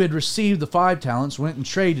he who had received the 5 talents went and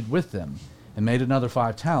traded with them, and made another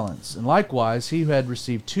 5 talents. And likewise he who had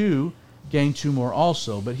received 2 gained 2 more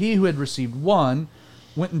also. But he who had received 1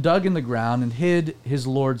 went and dug in the ground and hid his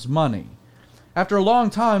Lord's money. After a long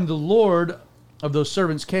time the Lord of those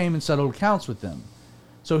servants came and settled accounts with them.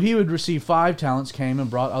 So he who had received 5 talents came and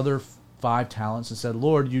brought other 5 talents and said,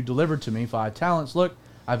 Lord, you delivered to me 5 talents. Look,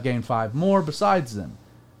 I've gained 5 more besides them.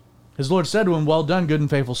 His Lord said to him, Well done, good and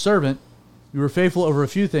faithful servant. You were faithful over a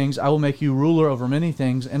few things. I will make you ruler over many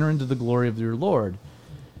things. Enter into the glory of your Lord.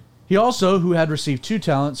 He also, who had received 2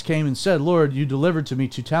 talents, came and said, Lord, you delivered to me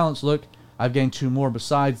 2 talents. Look, I've gained 2 more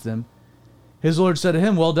besides them. His Lord said to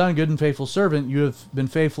him, Well done, good and faithful servant. You have been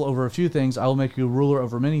faithful over a few things. I will make you ruler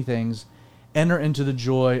over many things. Enter into the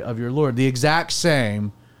joy of your Lord. The exact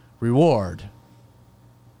same reward.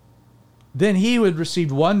 Then he who had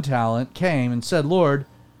received 1 talent came and said, Lord,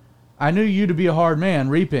 I knew you to be a hard man,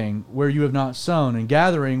 reaping where you have not sown, and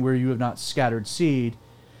gathering where you have not scattered seed.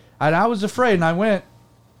 And I was afraid, and I went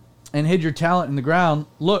and hid your talent in the ground.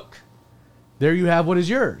 Look, there you have what is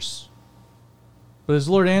yours. But his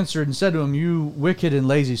Lord answered and said to him, You wicked and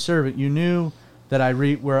lazy servant, you knew that I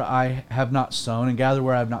reap where I have not sown, and gather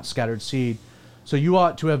where I have not scattered seed. So you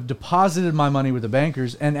ought to have deposited my money with the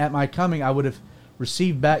bankers, and at my coming I would have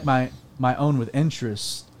received back my own with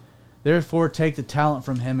interest. Therefore take the talent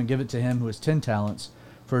from him and give it to him who has 10 talents.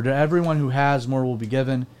 For to everyone who has, more will be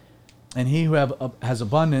given, and he who has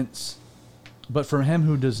abundance. But from him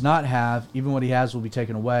who does not have, even what he has will be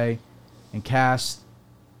taken away. And cast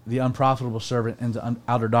the unprofitable servant into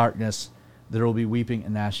outer darkness. There will be weeping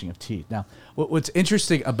and gnashing of teeth. Now, what's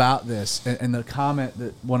interesting about this, and the comment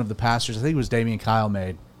that one of the pastors, I think it was Damian Kyle,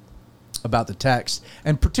 made about the text,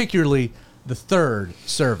 and particularly the third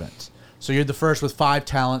servant. So you're the first with 5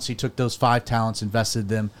 talents. He took those 5 talents, invested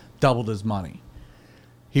them, doubled his money.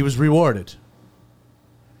 He was rewarded.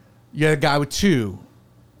 You had a guy with 2,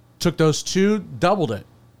 took those 2, doubled it.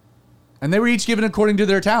 And they were each given according to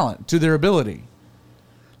their talent, to their ability.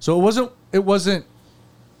 So it was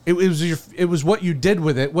what you did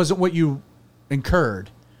with it, wasn't what you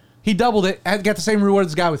incurred. He doubled it and got the same reward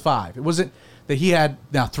as the guy with 5. It wasn't that he had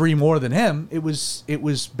now 3 more than him. It was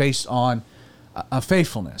based on a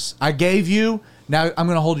faithfulness. I gave you, now I'm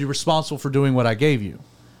going to hold you responsible for doing what I gave you.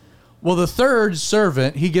 Well, the third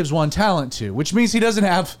servant, he gives 1 talent to, which means he doesn't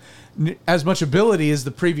have as much ability as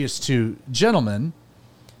the previous 2 gentlemen.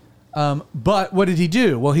 But what did he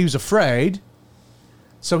do? Well, he was afraid,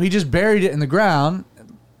 so he just buried it in the ground.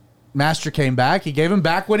 Master came back. He gave him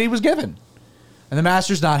back what he was given. And the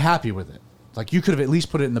master's not happy with it. Like, you could have at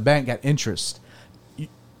least put it in the bank, got interest.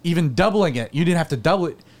 Even doubling it, you didn't have to double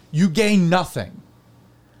it. You gain nothing.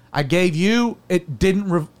 I gave you, it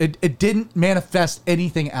didn't manifest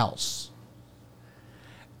anything else.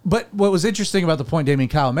 But what was interesting about the point Damian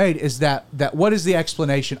Kyle made is that what is the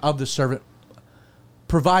explanation of the servant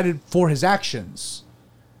provided for his actions?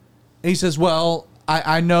 And he says, well,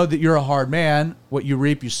 I know that you're a hard man. What you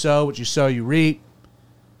reap, you sow. What you sow, you reap.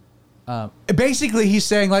 Basically, he's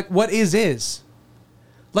saying, like, what is.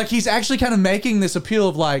 Like, he's actually kind of making this appeal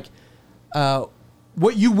of, like,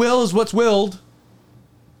 what you will is what's willed.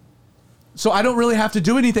 So I don't really have to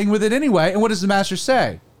do anything with it anyway. And what does the master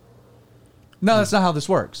say? No, that's not how this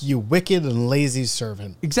works. You wicked and lazy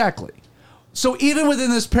servant. Exactly. So even within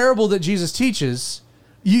this parable that Jesus teaches,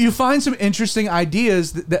 you find some interesting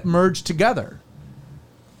ideas that merge together.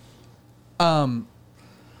 God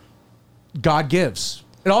gives.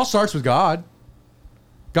 It all starts with God.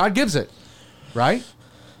 God gives it, right?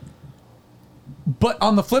 But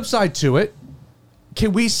on the flip side to it,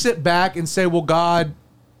 can we sit back and say, well, God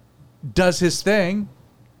does his thing.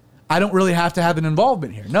 I don't really have to have an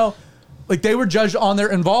involvement here. No, like, they were judged on their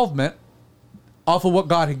involvement off of what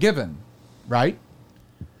God had given, right?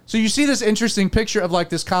 So you see this interesting picture of, like,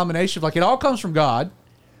 this combination of, like, it all comes from God,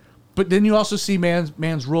 but then you also see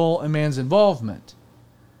man's role and man's involvement.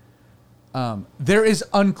 There is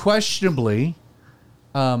unquestionably,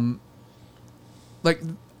 like,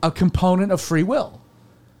 a component of free will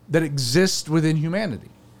that exists within humanity.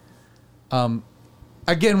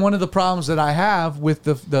 Again, one of the problems that I have with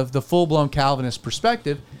the full-blown Calvinist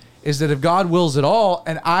perspective is that if God wills it all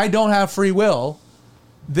and I don't have free will,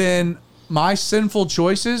 then my sinful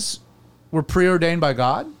choices were preordained by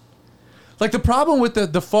God. Like, the problem with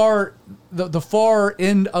the far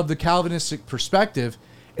end of the Calvinistic perspective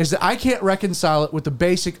is that I can't reconcile it with the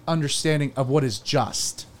basic understanding of what is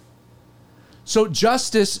just. So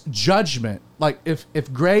justice, judgment, like,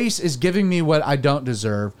 if grace is giving me what I don't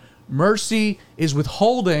deserve, mercy is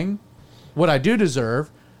withholding what I do deserve,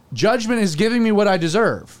 judgment is giving me what I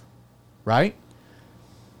deserve, right?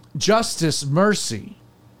 justice, mercy,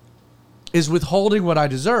 is withholding what I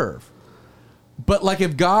deserve. But like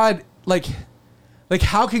if God, like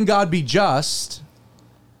how can God be just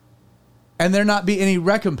and there not be any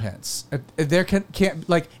recompense? If there can't,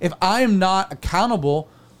 like, if I am not accountable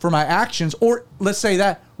for my actions, or let's say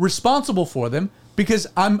that responsible for them because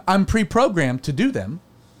I'm pre-programmed to do them,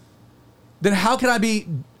 then how can I be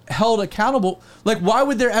held accountable? Like, why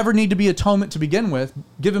would there ever need to be atonement to begin with,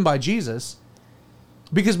 given by Jesus?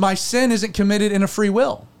 Because my sin isn't committed in a free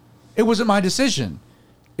will. It wasn't my decision.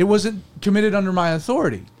 It wasn't committed under my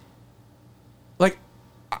authority. Like,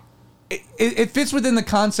 it fits within the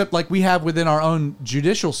concept like we have within our own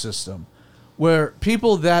judicial system, where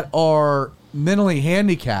people that are mentally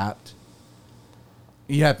handicapped,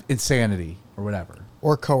 you have insanity or whatever,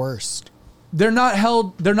 or coerced. They're not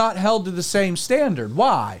held to the same standard.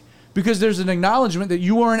 Why? Because there's an acknowledgement that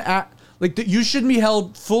you weren't that you shouldn't be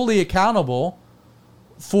held fully accountable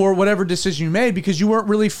for whatever decision you made because you weren't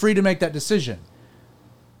really free to make that decision.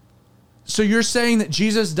 So you're saying that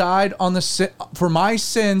Jesus died for my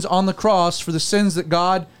sins on the cross for the sins that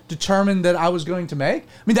God determined that I was going to make? I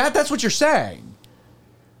mean, that's what you're saying.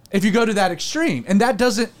 If you go to that extreme, and that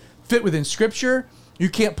doesn't fit within Scripture. You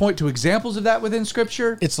can't point to examples of that within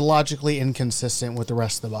Scripture. It's logically inconsistent with the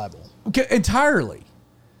rest of the Bible. Okay, entirely.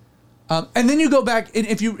 And then you go back, and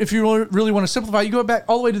if you really want to simplify, you go back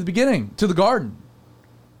all the way to the beginning, to the garden.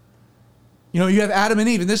 You know, you have Adam and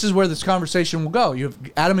Eve, and this is where this conversation will go. You have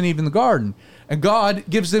Adam and Eve in the garden, and God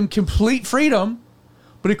gives them complete freedom,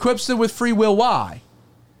 but equips them with free will. Why?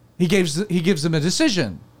 He gives them a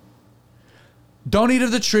decision. Don't eat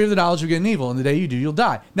of the tree of the knowledge of good and evil, and the day you do, you'll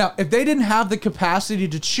die. Now, if they didn't have the capacity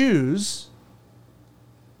to choose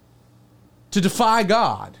to defy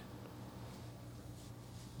God,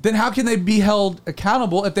 then how can they be held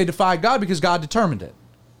accountable if they defy God because God determined it?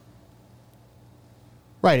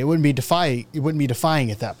 Right, it wouldn't be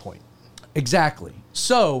defying at that point. Exactly.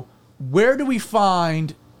 So, where do we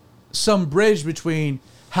find some bridge between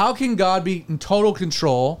how can God be in total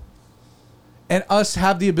control and us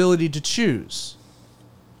have the ability to choose?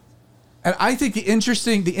 And I think the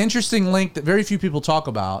interesting link that very few people talk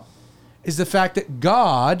about is the fact that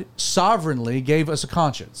God sovereignly gave us a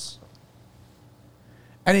conscience.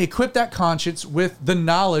 And he equipped that conscience with the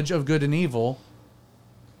knowledge of good and evil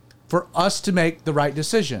for us to make the right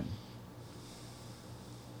decision.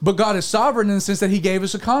 But God is sovereign in the sense that he gave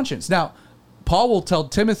us a conscience. Now, Paul will tell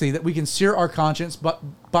Timothy that we can sear our conscience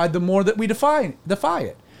by the more that we defy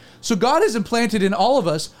it. So God has implanted in all of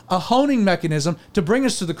us a honing mechanism to bring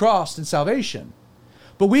us to the cross and salvation.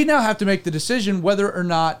 But we now have to make the decision whether or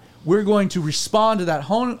not we're going to respond to that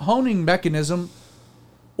honing mechanism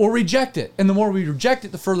or reject it. And the more we reject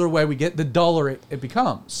it, the further away we get, the duller it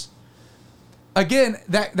becomes. Again,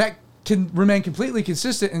 that can remain completely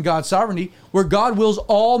consistent in God's sovereignty, where God wills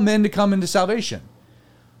all men to come into salvation.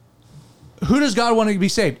 Who does God want to be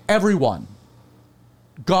saved? Everyone.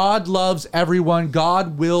 God loves everyone.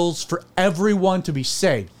 God wills for everyone to be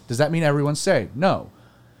saved. Does that mean everyone's saved? No.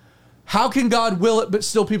 How can God will it, but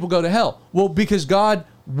still people go to hell? Well, because God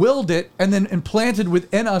willed it and then implanted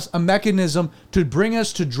within us a mechanism to bring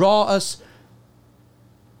us, to draw us,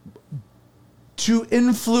 to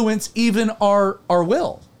influence even our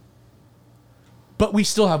will. But we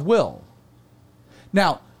still have will.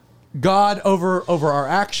 Now, God over our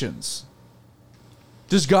actions.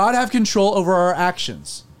 Does God have control over our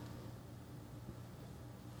actions?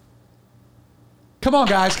 Come on,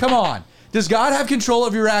 guys, come on. Does God have control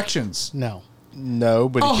of your actions? No. No,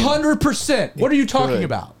 but 100%. What are you talking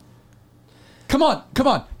about? Come on.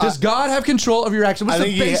 Does God have control of your actions? What's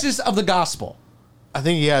the basis of the gospel? I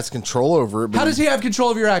think he has control over it. How does he have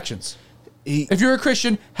control of your actions? If you're a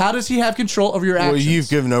Christian, how does he have control of your actions? Well, you've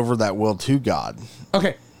given over that will to God.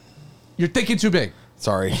 Okay. You're thinking too big.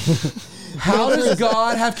 Sorry. How does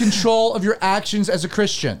God have control of your actions as a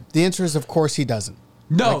Christian? The answer is, of course, he doesn't.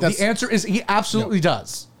 No, the answer is he absolutely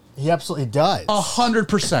does. He absolutely does.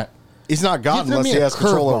 100%. He's not God unless he has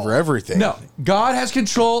control over everything. No, God has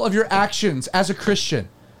control of your actions as a Christian.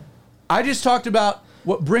 I just talked about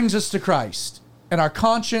what brings us to Christ and our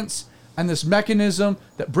conscience and this mechanism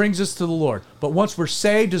that brings us to the Lord. But once we're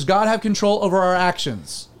saved, does God have control over our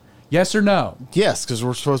actions? Yes or no? Yes, because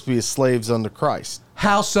we're supposed to be slaves unto Christ.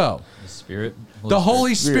 How so? The Spirit. The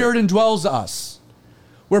Holy Spirit indwells us.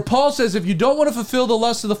 Where Paul says, if you don't want to fulfill the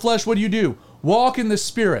lust of the flesh, what do? Walk in the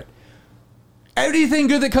Spirit. Anything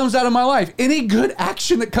good that comes out of my life, any good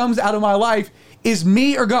action that comes out of my life is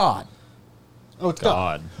me or God. Oh, it's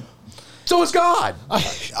God. So it's God. I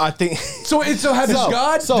think.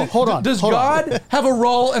 Does God have a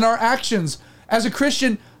role in our actions? As a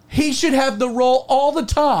Christian, He should have the role all the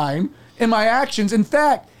time in my actions. In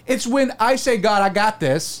fact, it's when I say, God, I got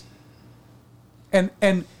this. And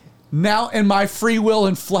now in my free will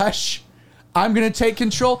and flesh, I'm going to take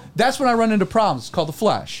control. That's when I run into problems. It's called the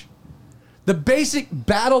flesh. The basic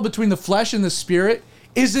battle between the flesh and the spirit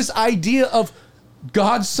is this idea of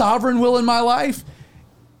God's sovereign will in my life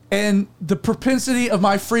and the propensity of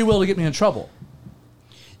my free will to get me in trouble.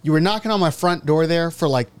 You were knocking on my front door there for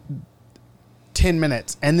like 10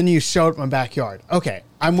 minutes, and then you showed up my backyard. Okay,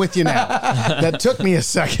 I'm with you now. That took me a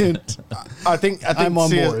second. I think I'm on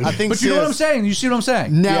board. But you know what I'm saying? You see what I'm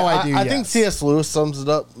saying? Now I do. I think C.S. Lewis sums it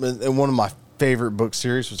up in one of my favorite book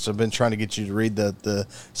series, which I've been trying to get you to read, the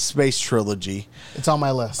Space Trilogy. It's on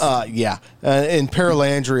my list. In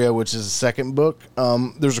Paralandria, which is the second book,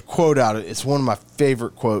 there's a quote out of it. It's one of my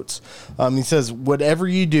favorite quotes. He says, "Whatever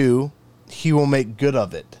you do, he will make good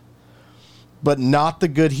of it, but not the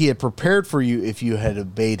good he had prepared for you if you had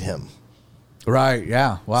obeyed him." Right,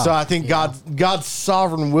 yeah. Wow. So I think God's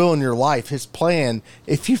sovereign will in your life, his plan,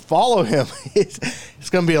 if you follow him,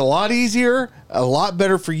 it's going to be a lot easier, a lot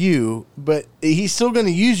better for you, but he's still going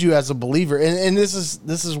to use you as a believer. And this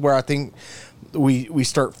is where I think we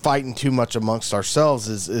start fighting too much amongst ourselves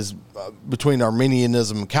is between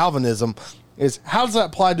Arminianism and Calvinism, is how does that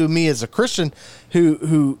apply to me as a Christian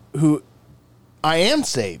who I am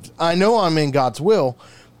saved? I know I'm in God's will.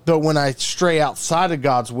 But when I stray outside of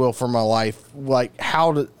God's will for my life, like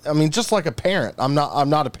just like a parent, I'm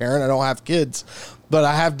not a parent. I don't have kids, but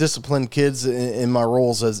I have disciplined kids in my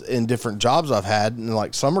roles as in different jobs I've had and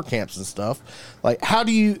like summer camps and stuff. Like, how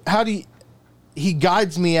do you, he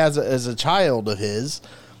guides me as a child of his.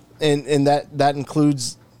 And that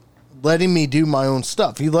includes letting me do my own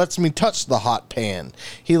stuff. He lets me touch the hot pan.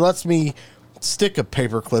 He lets me stick a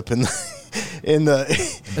paperclip in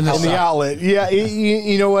the outlet. Yeah,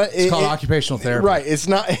 you know what? It's called occupational therapy. Right. It's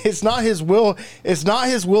not his will. It's not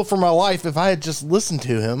his will for my life. If I had just listened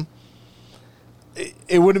to him,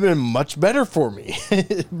 it would have been much better for me.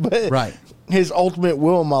 But right. His ultimate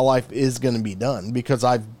will in my life is going to be done because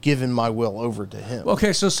I've given my will over to him.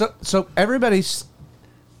 Okay, so everybody's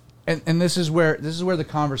and this is where the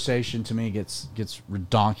conversation to me gets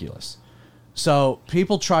redonkulous. So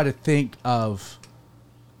people try to think of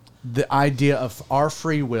the idea of our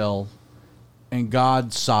free will and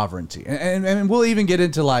God's sovereignty. And we'll even get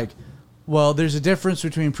into like, well, there's a difference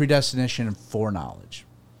between predestination and foreknowledge.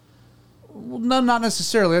 Well, no, not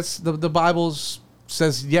necessarily. That's the Bible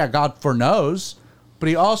says, yeah, God foreknows, but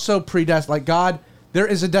he also predestines. Like God, there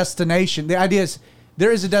is a destination. The idea is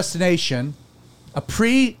there is a destination, a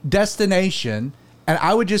predestination, and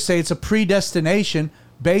I would just say it's a predestination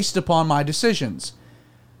based upon my decisions.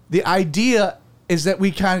 The idea is that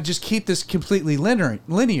we kind of just keep this completely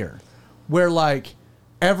linear, where like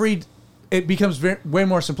it becomes way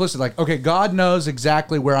more simplistic. Like, okay, God knows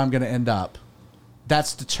exactly where I'm going to end up.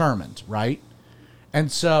 That's determined, right?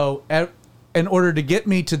 And so in order to get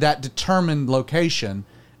me to that determined location,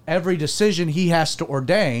 every decision he has to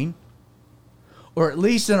ordain, or at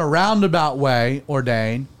least in a roundabout way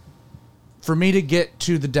ordain, for me to get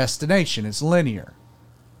to the destination. It's linear.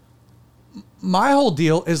 My whole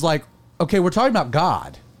deal is like, okay, we're talking about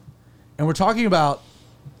God, and we're talking about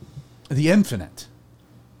the infinite.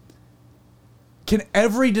 Can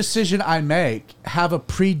every decision I make have a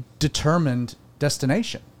predetermined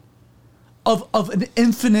destination of an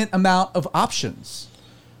infinite amount of options?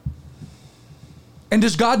 And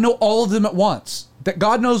does God know all of them at once? That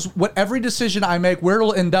God knows what every decision I make, where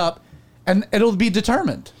it'll end up, and it'll be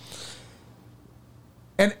determined.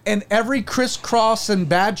 And every crisscross and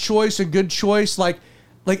bad choice and good choice, like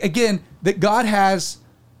again, that God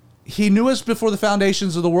he knew us before the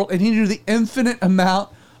foundations of the world, and he knew the infinite amount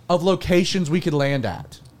of locations we could land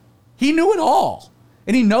at. He knew it all,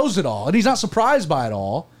 and he knows it all, and he's not surprised by it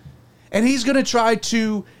all. And he's going to try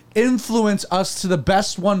to influence us to the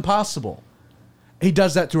best one possible. He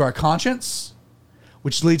does that through our conscience,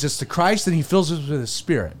 which leads us to Christ, and he fills us with his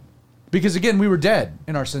Spirit. Because again, we were dead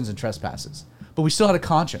in our sins and trespasses, but we still had a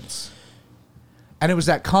conscience. And it was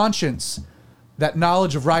that conscience, that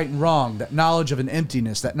knowledge of right and wrong, that knowledge of an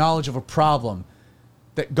emptiness, that knowledge of a problem,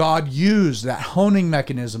 that God used, that honing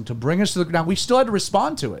mechanism to bring us to the... Now, we still had to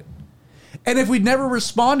respond to it. And if we'd never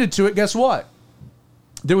responded to it, guess what?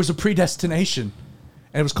 There was a predestination,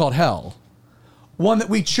 and it was called hell. One that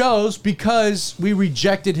we chose because we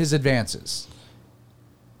rejected his advances.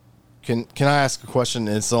 Can I ask a question?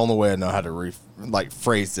 It's the only way I know how to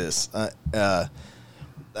phrase this, and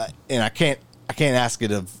I can't ask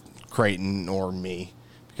it of Creighton or me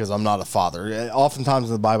because I'm not a father. Oftentimes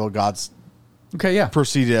in the Bible, God's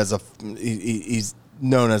proceeded as he's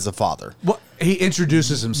known as a father. Well, He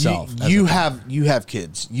introduces himself. You have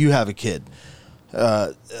kids. You have a kid.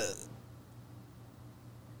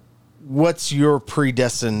 What's your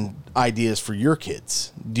predestined ideas for your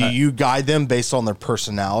kids? Do you guide them based on their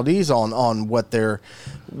personalities, on what this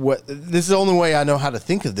is the only way I know how to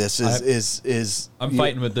think of this is I'm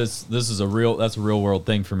fighting with this. That's a real world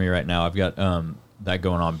thing for me right now. I've got that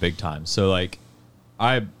going on big time. So like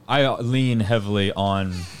I lean heavily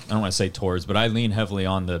on, I don't want to say towards, but I lean heavily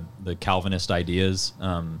on the Calvinist ideas.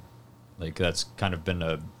 Like that's kind of been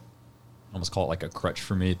almost call it like a crutch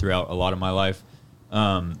for me throughout a lot of my life.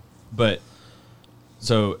 But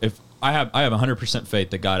so if I have 100% faith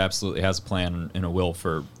that God absolutely has a plan and a will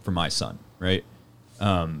for my son, right?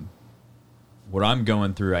 What I'm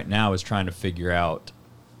going through right now is trying to figure out,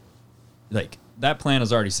 like, that plan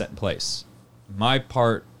is already set in place. My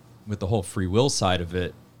part with the whole free will side of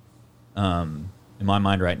it, in my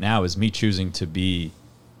mind right now, is me choosing to be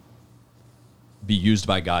used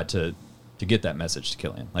by God to get that message to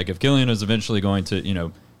Killian. Like, if Killian is eventually going to,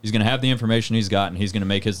 he's going to have the information he's got and he's going to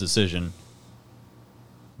make his decision,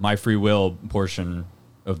 my free will portion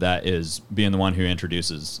of that is being the one who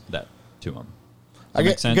introduces that to him. Does that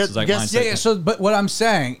make sense? Is that mindset? Yeah. So, but what I'm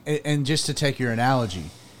saying, and just to take your analogy,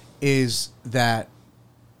 is that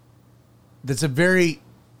that's a very,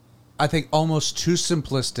 I think, almost too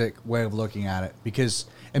simplistic way of looking at it, because,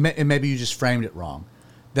 and maybe you just framed it wrong,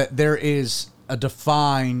 that there is a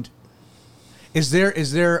defined, is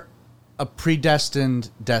there a predestined,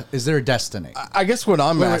 is there a destiny? I guess what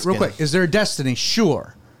I'm asking. Real quick, is there a destiny?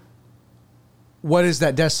 Sure. What is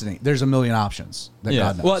that destiny? There's a million options that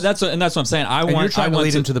God knows. Well, that's what I'm saying. You're trying to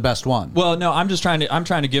lead him to the best one. Well, no, I'm trying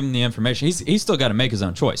to give him the information. He's still got to make his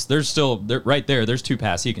own choice. There's still right there. There's two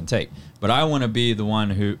paths he can take. But I want to be the one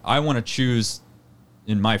who I want to choose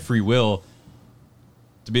in my free will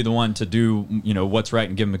to be the one to do what's right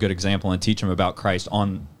and give him a good example and teach him about Christ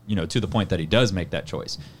on to the point that he does make that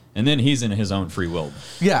choice. And then he's in his own free will.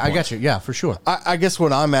 Yeah, I got you. Yeah, for sure. I guess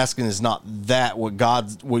what I'm asking is not that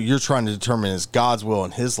what you're trying to determine is God's will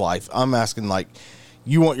in his life. I'm asking, like,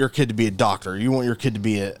 you want your kid to be a doctor. You want your kid to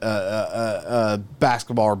be a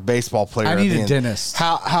basketball or baseball player. I need a dentist.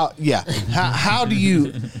 How do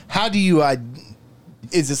you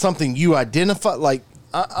is it something you identify? Like,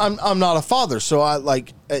 I'm not a father, so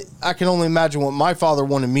I can only imagine what my father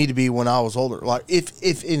wanted me to be when I was older. Like,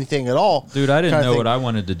 if anything at all. Dude, I didn't know what I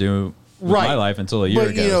wanted to do with my life until a year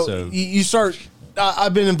ago. So you start.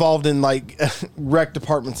 I've been involved in like rec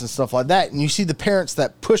departments and stuff like that, and you see the parents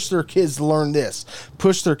that push their kids to learn this,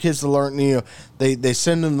 push their kids to learn. They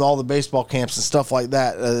send them to all the baseball camps and stuff like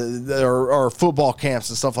that, or football camps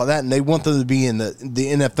and stuff like that, and they want them to be in the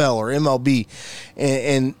NFL or MLB,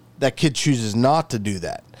 and that kid chooses not to do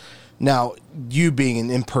that. Now, you being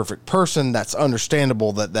an imperfect person, that's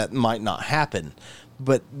understandable that might not happen.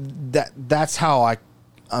 But that's how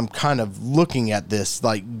I'm kind of looking at this.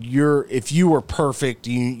 Like, if you were perfect,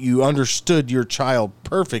 you understood your child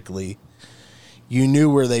perfectly, you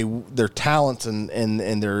knew where their talents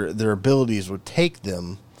and their abilities would take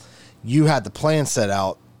them, you had the plan set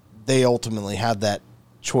out, they ultimately had that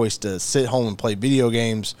choice to sit home and play video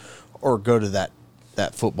games or go to that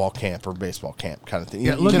football camp or baseball camp kind of thing.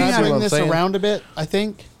 Yeah, can I bring this around a bit, I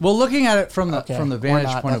think? Well, looking at it from the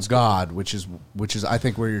vantage point of God, which is I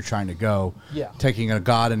think where you're trying to go. Yeah. Taking a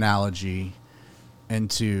God analogy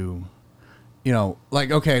into, like,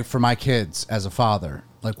 okay, for my kids as a father,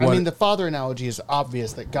 like what? I mean, the father analogy is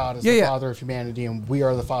obvious that God is the father of humanity and we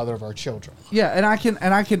are the father of our children. Yeah, and I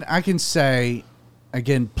can say,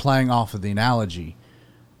 again, playing off of the analogy,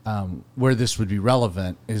 where this would be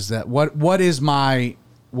relevant is that what is my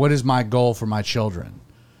goal for my children?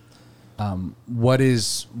 What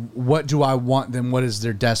do I want them? What is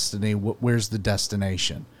their destiny? Where's the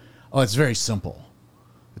destination? Oh, it's very simple.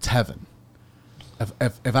 It's heaven.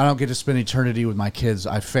 If I don't get to spend eternity with my kids,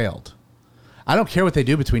 I failed. I don't care what they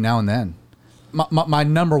do between now and then. My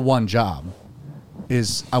number one job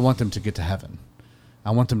is I want them to get to heaven. I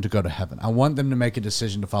want them to go to heaven. I want them to make a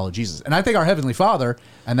decision to follow Jesus. And I think our Heavenly Father,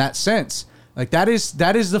 in that sense, like that is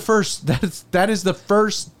the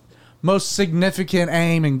first most significant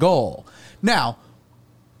aim and goal. Now,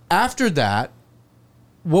 after that,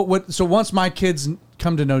 so once my kids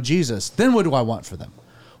come to know Jesus, then what do I want for them?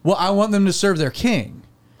 Well, I want them to serve their King.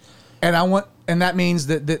 And that means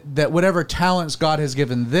that whatever talents God has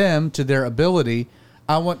given them to their ability,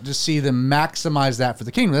 I want to see them maximize that for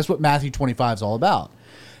the kingdom. That's what Matthew 25 is all about.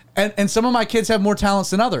 And some of my kids have more talents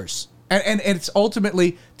than others. And it's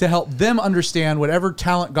ultimately to help them understand whatever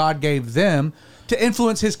talent God gave them to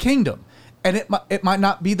influence his kingdom. And it might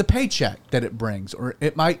not be the paycheck that it brings, or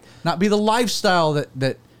it might not be the lifestyle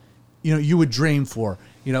that you would dream for.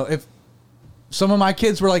 If some of my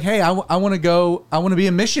kids were like, hey, I want to be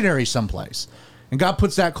a missionary someplace, and God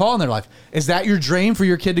puts that call in their life, is that your dream for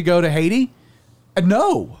your kid to go to Haiti?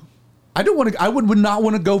 No, I don't want to. I would not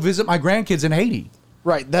want to go visit my grandkids in Haiti.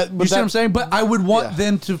 Right. You see what I'm saying? But I would want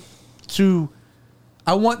them to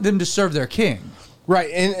I want them to serve their king.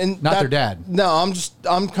 Right, and not their dad. No,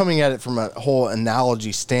 I'm coming at it from a whole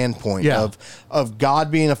analogy standpoint of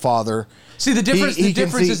God being a father. See, the difference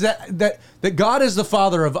is that God is the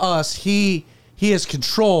father of us. He has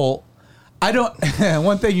control. I don't.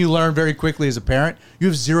 One thing you learn very quickly as a parent, you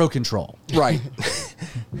have zero control. Right.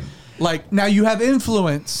 Like, now you have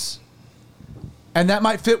influence, and that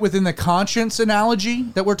might fit within the conscience analogy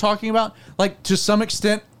that we're talking about. Like, to some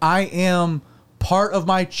extent, I am part of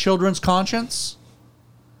my children's conscience.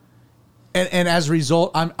 And as a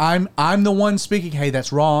result, I'm the one speaking, hey,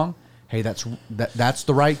 that's wrong. Hey, that's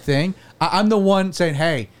the right thing. I'm the one saying,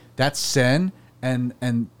 hey, that's sin, and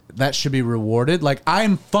that should be rewarded. Like,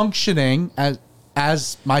 I'm functioning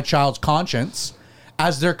as my child's conscience,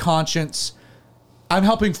 as their conscience. I'm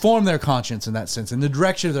helping form their conscience in that sense, in the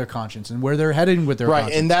direction of their conscience, and where they're heading with their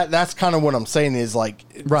conscience. And that's kind of what I'm saying is, like,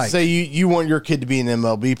 say you want your kid to be an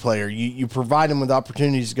MLB player. You provide him with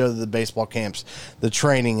opportunities to go to the baseball camps, the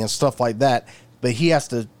training, and stuff like that, but he has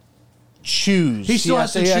to choose. He still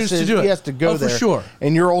has to choose to do it. He has to go there. For sure.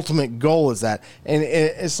 And your ultimate goal is that. And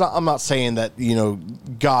it's not, I'm not saying that,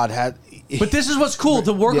 God had... But this is what's cool,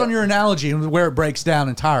 to work on your analogy and where it breaks down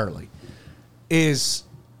entirely, is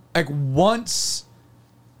like once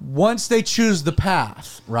they choose the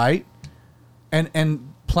path, right?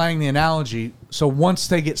 And playing the analogy, so once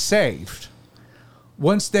they get saved,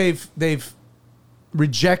 once they've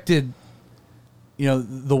rejected,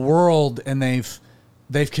 the world, and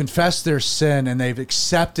they've confessed their sin, and they've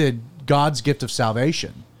accepted God's gift of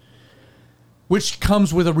salvation, which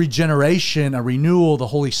comes with a regeneration, a renewal, the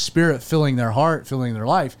Holy Spirit filling their heart, filling their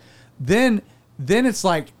life, then it's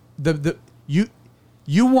like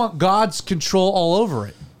you want God's control all over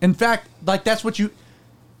it. In fact, like, that's what you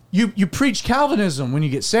preach Calvinism when you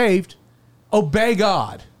get saved. Obey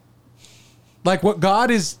God. Like, what God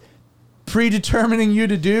is predetermining you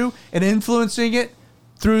to do and influencing it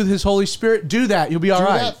through his Holy Spirit, do that. You'll be all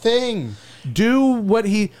right. Do that thing. Do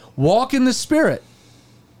walk in the Spirit.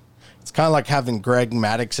 It's kind of like having Greg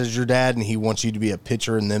Maddux as your dad, and he wants you to be a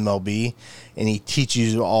pitcher in the MLB, and he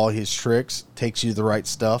teaches you all his tricks, takes you to the right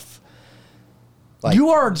stuff. Like, you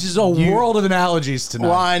are just a world of analogies tonight.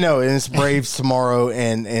 Well, I know, and it's Braves tomorrow,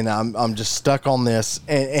 and I'm just stuck on this.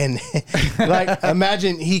 And like,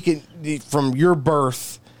 imagine he can, from your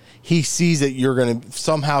birth, he sees that you're going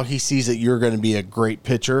to be a great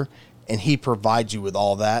pitcher, and he provides you with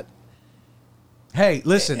all that. Hey,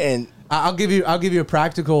 listen, and I'll give you a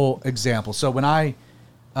practical example. So when I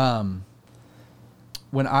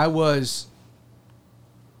was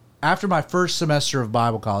after my first semester of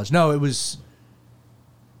Bible college,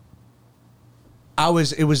 I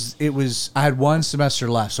had one semester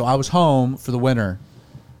left. So I was home for the winter,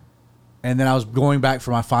 and then I was going back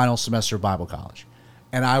for my final semester of Bible college.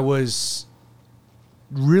 And I was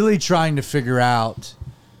really trying to figure out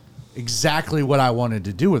exactly what I wanted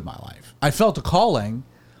to do with my life. I felt a calling,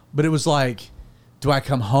 but it was like, do I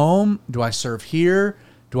come home? Do I serve here?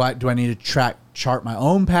 Do I need to chart my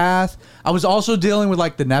own path? I was also dealing with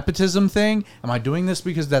like the nepotism thing. Am I doing this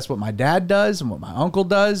because that's what my dad does and what my uncle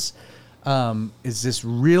does? Is this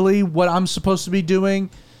really what I'm supposed to be doing?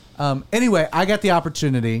 Anyway, I got the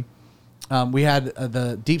opportunity. We had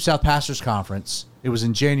the Deep South Pastors Conference. It was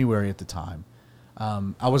in January at the time.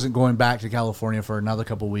 I wasn't going back to California for another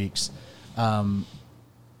couple weeks.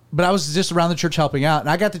 But I was just around the church helping out, and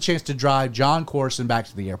I got the chance to drive John Corson back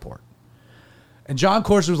to the airport. And John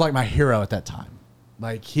Corson was like my hero at that time.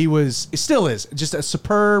 Like, he still is, just a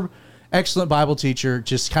superb, excellent Bible teacher,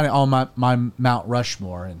 just kind of on my Mount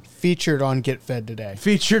Rushmore. And featured on Get Fed Today.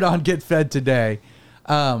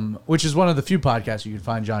 Which is one of the few podcasts you can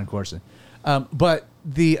find John Corson.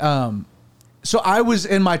 So I was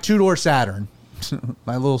in my two-door Saturn,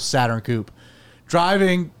 my little Saturn coupe,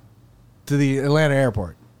 driving to the Atlanta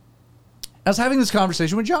airport. I was having this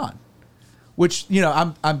conversation with John, which,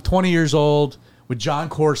 I'm 20 years old with John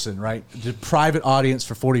Corson, right? The private audience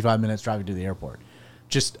for 45 minutes driving to the airport.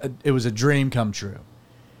 It was a dream come true.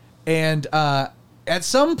 And at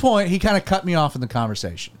some point, he kind of cut me off in the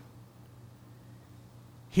conversation.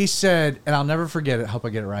 He said, and I'll never forget it, hope I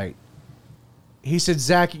get it right. He said,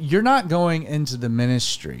 Zach, you're not going into the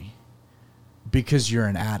ministry because you're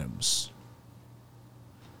an Adams.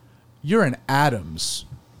 You're an Adams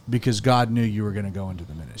because God knew you were going to go into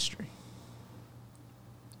the ministry.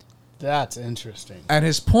 That's interesting. And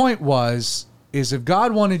his point is if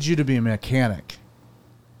God wanted you to be a mechanic,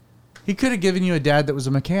 he could have given you a dad that was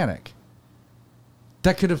a mechanic.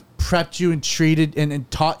 That could have prepped you and treated and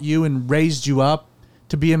taught you and raised you up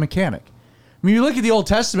to be a mechanic. I mean, you look at the Old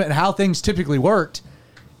Testament and how things typically worked,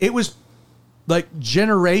 it was like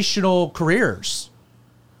generational careers.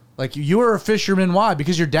 Like you were a fisherman. Why?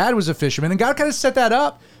 Because your dad was a fisherman. And God kind of set that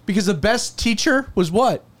up because the best teacher was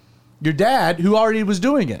what? Your dad, who already was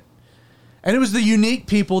doing it. And it was the unique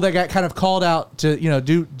people that got kind of called out to,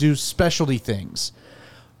 do specialty things.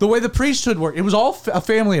 The way the priesthood worked, it was all a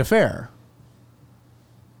family affair.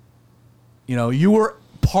 You were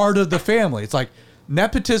part of the family. It's like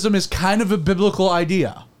nepotism is kind of a biblical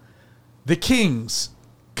idea. The kings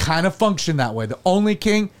kind of function that way. The only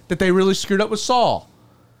king that they really screwed up was Saul.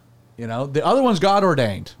 The other ones God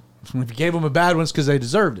ordained. If you gave them a bad one, it's because they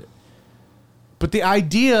deserved it. But the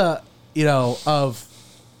idea, of,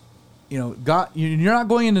 God, you're not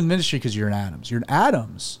going into the ministry because you're an Adams. You're an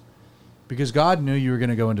Adams because God knew you were going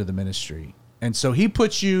to go into the ministry. And so he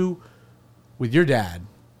put you with your dad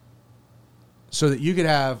so that you could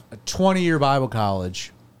have a 20-year Bible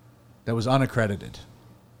college that was unaccredited.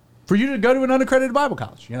 For you to go to an unaccredited Bible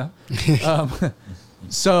college,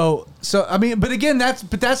 So I mean, but again,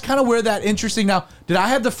 that's kind of where that interesting. Now, did I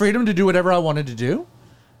have the freedom to do whatever I wanted to do?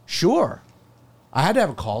 Sure. I had to have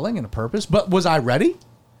a calling and a purpose, but was I ready?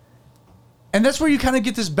 And that's where you kind of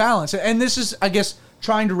get this balance. And this is, I guess,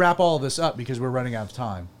 trying to wrap all of this up because we're running out of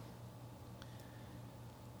time.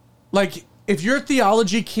 Like, if your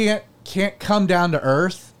theology can't come down to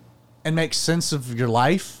earth and make sense of your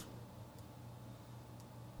life,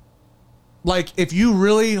 like if you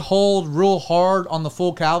really hold real hard on the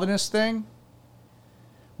full Calvinist thing,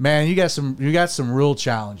 man, you got some real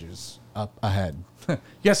challenges up ahead. You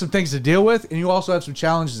got some things to deal with, and you also have some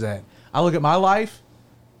challenges ahead. I look at my life.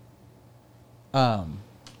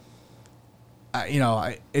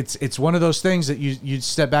 It's one of those things that you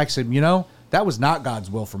step back and say, that was not God's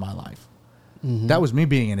will for my life. Mm-hmm. That was me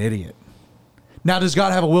being an idiot. Now, does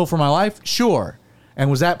God have a will for my life? Sure. And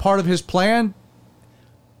was that part of his plan?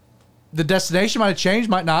 The destination might have changed,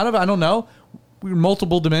 might not have. I don't know. We're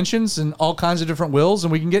multiple dimensions and all kinds of different wills,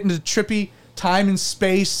 and we can get into trippy time and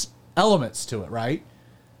space elements to it, right?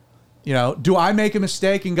 Do I make a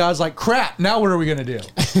mistake and God's like, crap, now what are we going to do?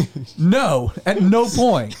 No, at no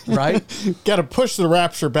point, right? Got to push the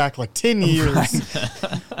rapture back like 10 years.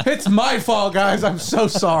 Right. It's my fault, guys. I'm so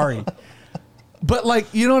sorry. But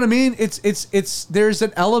like, you know what I mean? It's there's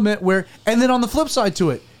an element where, and then on the flip side to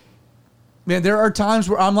it, man, there are times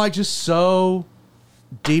where I'm like just so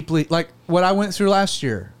deeply, like what I went through last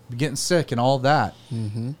year, getting sick and all of that.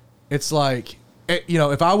 Mm-hmm. It's like,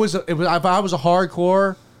 if I was a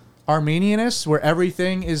hardcore Arminianist where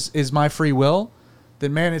everything is my free will,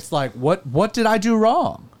 then man, it's like, what did I do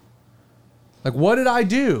wrong? Like, what did I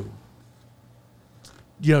do?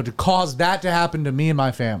 To cause that to happen to me and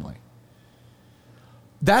my family.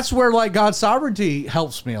 That's where like God's sovereignty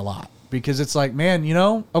helps me a lot because it's like, man,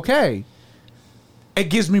 okay. It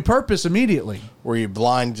gives me purpose immediately. Were you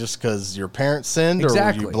blind just because your parents sinned,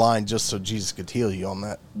 exactly. Or were you blind just so Jesus could heal you on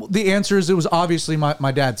that? Well, the answer is it was obviously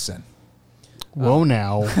my dad's sin. Whoa,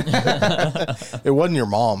 now. It wasn't your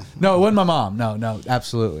mom. No, it wasn't my mom. No,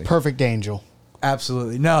 absolutely. Perfect angel.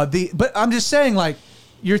 Absolutely. No, but I'm just saying, like,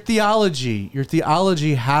 your theology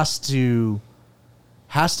has to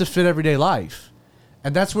fit everyday life.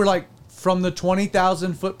 And that's where, like, from the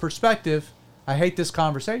 20,000 foot perspective, I hate this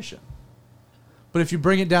conversation. But if you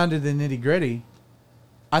bring it down to the nitty gritty,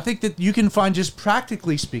 I think that you can find, just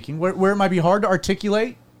practically speaking, where it might be hard to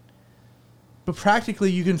articulate, but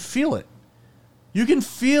practically you can feel it. You can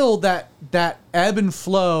feel that ebb and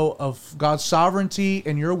flow of God's sovereignty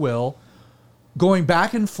and your will going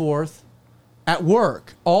back and forth at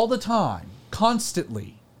work all the time,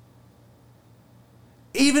 constantly.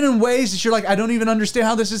 Even in ways that you're like, I don't even understand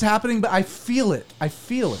how this is happening, but I feel it.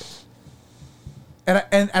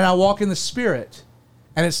 And I walk in the Spirit,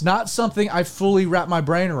 and it's not something I fully wrap my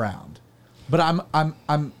brain around, but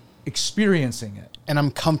I'm experiencing it, and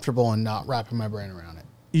I'm comfortable in not wrapping my brain around it.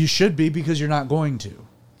 You should be, because you're not going to.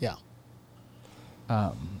 Yeah.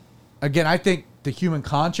 Again, I think the human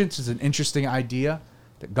conscience is an interesting idea,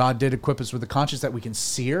 that God did equip us with a conscience that we can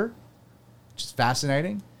sear, which is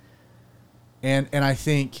fascinating. And I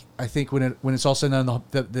think when it's all said and done,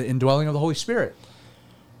 the indwelling of the Holy Spirit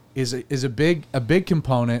is a big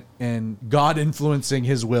component in God influencing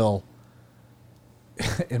His will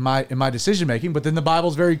in my decision making. But then the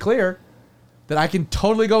Bible's very clear that I can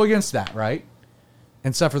totally go against that, right,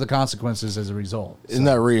 and suffer the consequences as a result. Isn't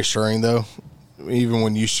that reassuring though? even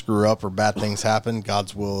when you screw up or bad things happen,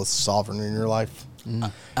 God's will is sovereign in your life.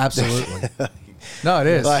 Absolutely. No, it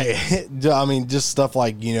is. Like, I mean, just stuff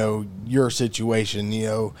like, your situation,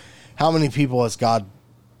 how many people has God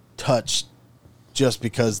touched just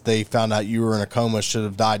because they found out you were in a coma, should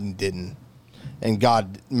have died and didn't, and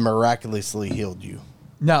God miraculously healed you?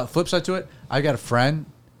 Now, the flip side to it, I have a friend,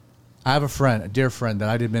 a dear friend that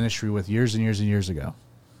I did ministry with years and years and years ago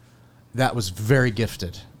that was very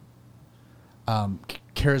gifted,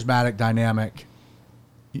 charismatic, dynamic.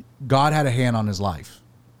 God had a hand on his life.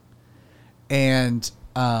 And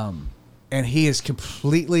he has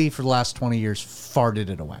completely, for the last 20 years, farted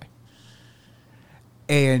it away.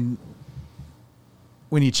 And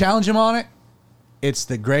when you challenge him on it, it's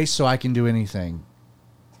the grace so I can do anything.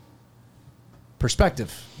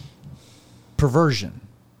 Perspective. Perversion.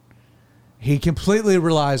 He completely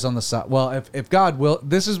relies on the side. Well, if God will,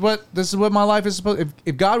 this is what my life is supposed.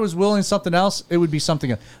 If God was willing something else, it would be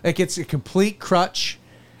something else. Like, it's a complete crutch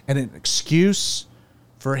and an excuse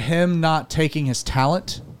for him not taking his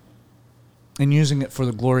talent and using it for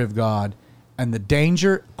the glory of God. And the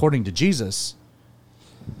danger, according to Jesus,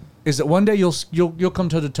 is that one day you'll come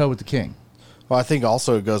toe to toe with the King. Well, I think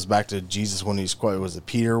also it goes back to Jesus when he's quoted, was it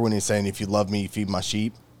Peter, when he's saying, "If you love me, you feed my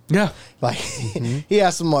sheep." Yeah, like he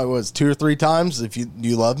asked him, like, was 2 or 3 times, if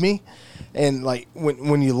you love me, and like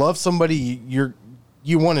when you love somebody,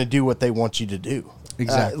 you want to do what they want you to do.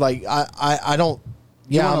 Exactly. Like I don't.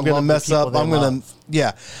 Yeah, I'm gonna mess up. I'm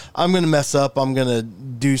gonna mess up. I'm gonna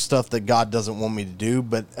do stuff that God doesn't want me to do.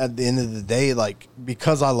 But at the end of the day, like,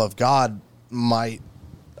 because I love God,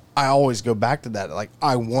 I always go back to that. Like,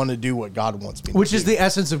 I want to do what God wants me to do. Which is the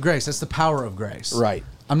essence of grace. That's the power of grace. Right.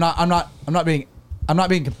 I'm not being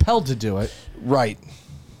compelled to do it. Right.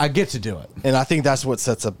 I get to do it. And I think that's what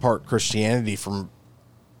sets apart Christianity from,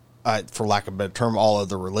 for lack of a better term, all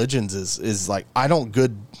other religions is like, I don't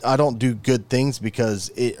do good things because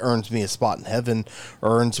it earns me a spot in heaven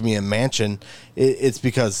or earns me a mansion. It's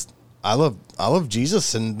because I love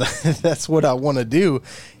Jesus, and that's what I want to do.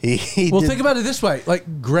 Think about it this way: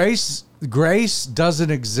 like, grace doesn't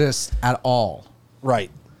exist at all, right,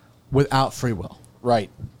 without free will, right,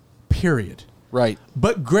 period, right.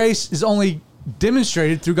 But grace is only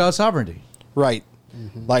demonstrated through God's sovereignty, right.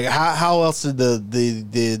 Mm-hmm. Like, how else did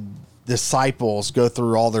the disciples go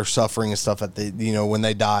through all their suffering and stuff at when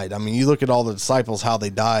they died? I mean, you look at all the disciples, how they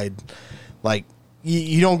died. Like,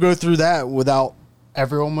 you don't go through that without.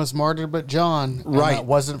 Everyone was martyred but John. And right. That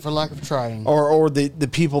wasn't for lack of trying. Or the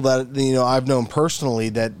people that I've known personally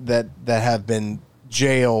that have been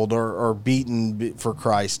jailed or beaten for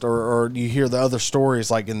Christ, or you hear the other stories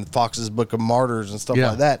like in Fox's Book of Martyrs and stuff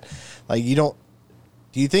like that. Like,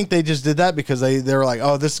 do you think they just did that because they're like,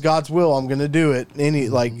 oh, this is God's will, I'm going to do it. I'm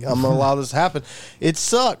going to allow this to happen. It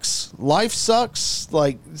sucks. Life sucks.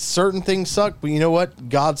 Like, certain things suck, but you know what?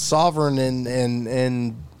 God's sovereign,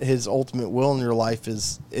 and his ultimate will in your life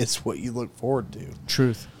is what you look forward to.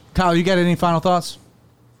 Truth. Kyle, you got any final thoughts?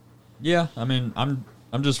 Yeah, I mean, I'm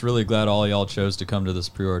just really glad all y'all chose to come to this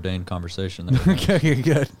preordained conversation. Okay,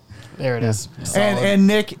 good. There it is. And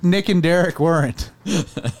Nick and Derek weren't.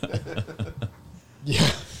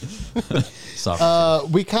 Yeah.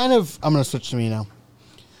 I'm going to switch to me now.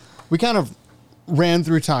 We kind of ran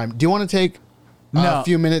through time. Do you want to take a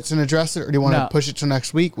few minutes and address it, or do you want to push it to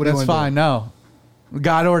next week? What do you want to do? That's fine. No.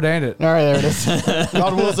 God ordained it. All right, there it is.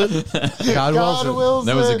 God wills it. God wills it.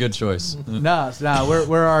 That was a good choice. No,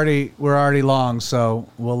 we're already long, so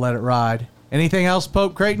we'll let it ride. Anything else,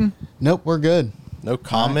 Pope Creighton? Nope, we're good. No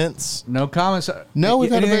comments. No comments. No,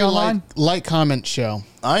 we've had a very online light comment show.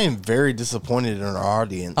 I am very disappointed in our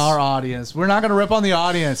audience. We're not going to rip on the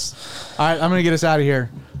audience. All right, I'm going to get us out of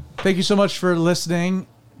here. Thank you so much for listening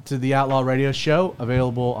to the Outlaw Radio Show,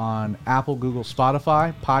 available on Apple, Google,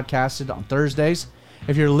 Spotify, podcasted on Thursdays.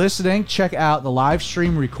 If you're listening, check out the live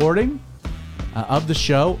stream recording of the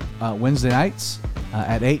show Wednesday nights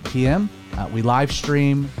at 8 p.m. We live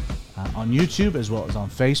stream on YouTube as well as on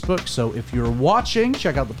Facebook. So if you're watching,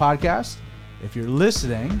 check out the podcast. If you're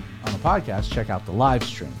listening on the podcast, check out the live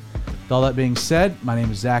stream. With all that being said, my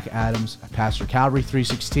name is Zach Adams. I pastor Calvary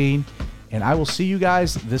 316, and I will see you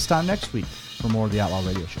guys this time next week for more of the Outlaw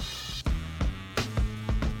Radio Show.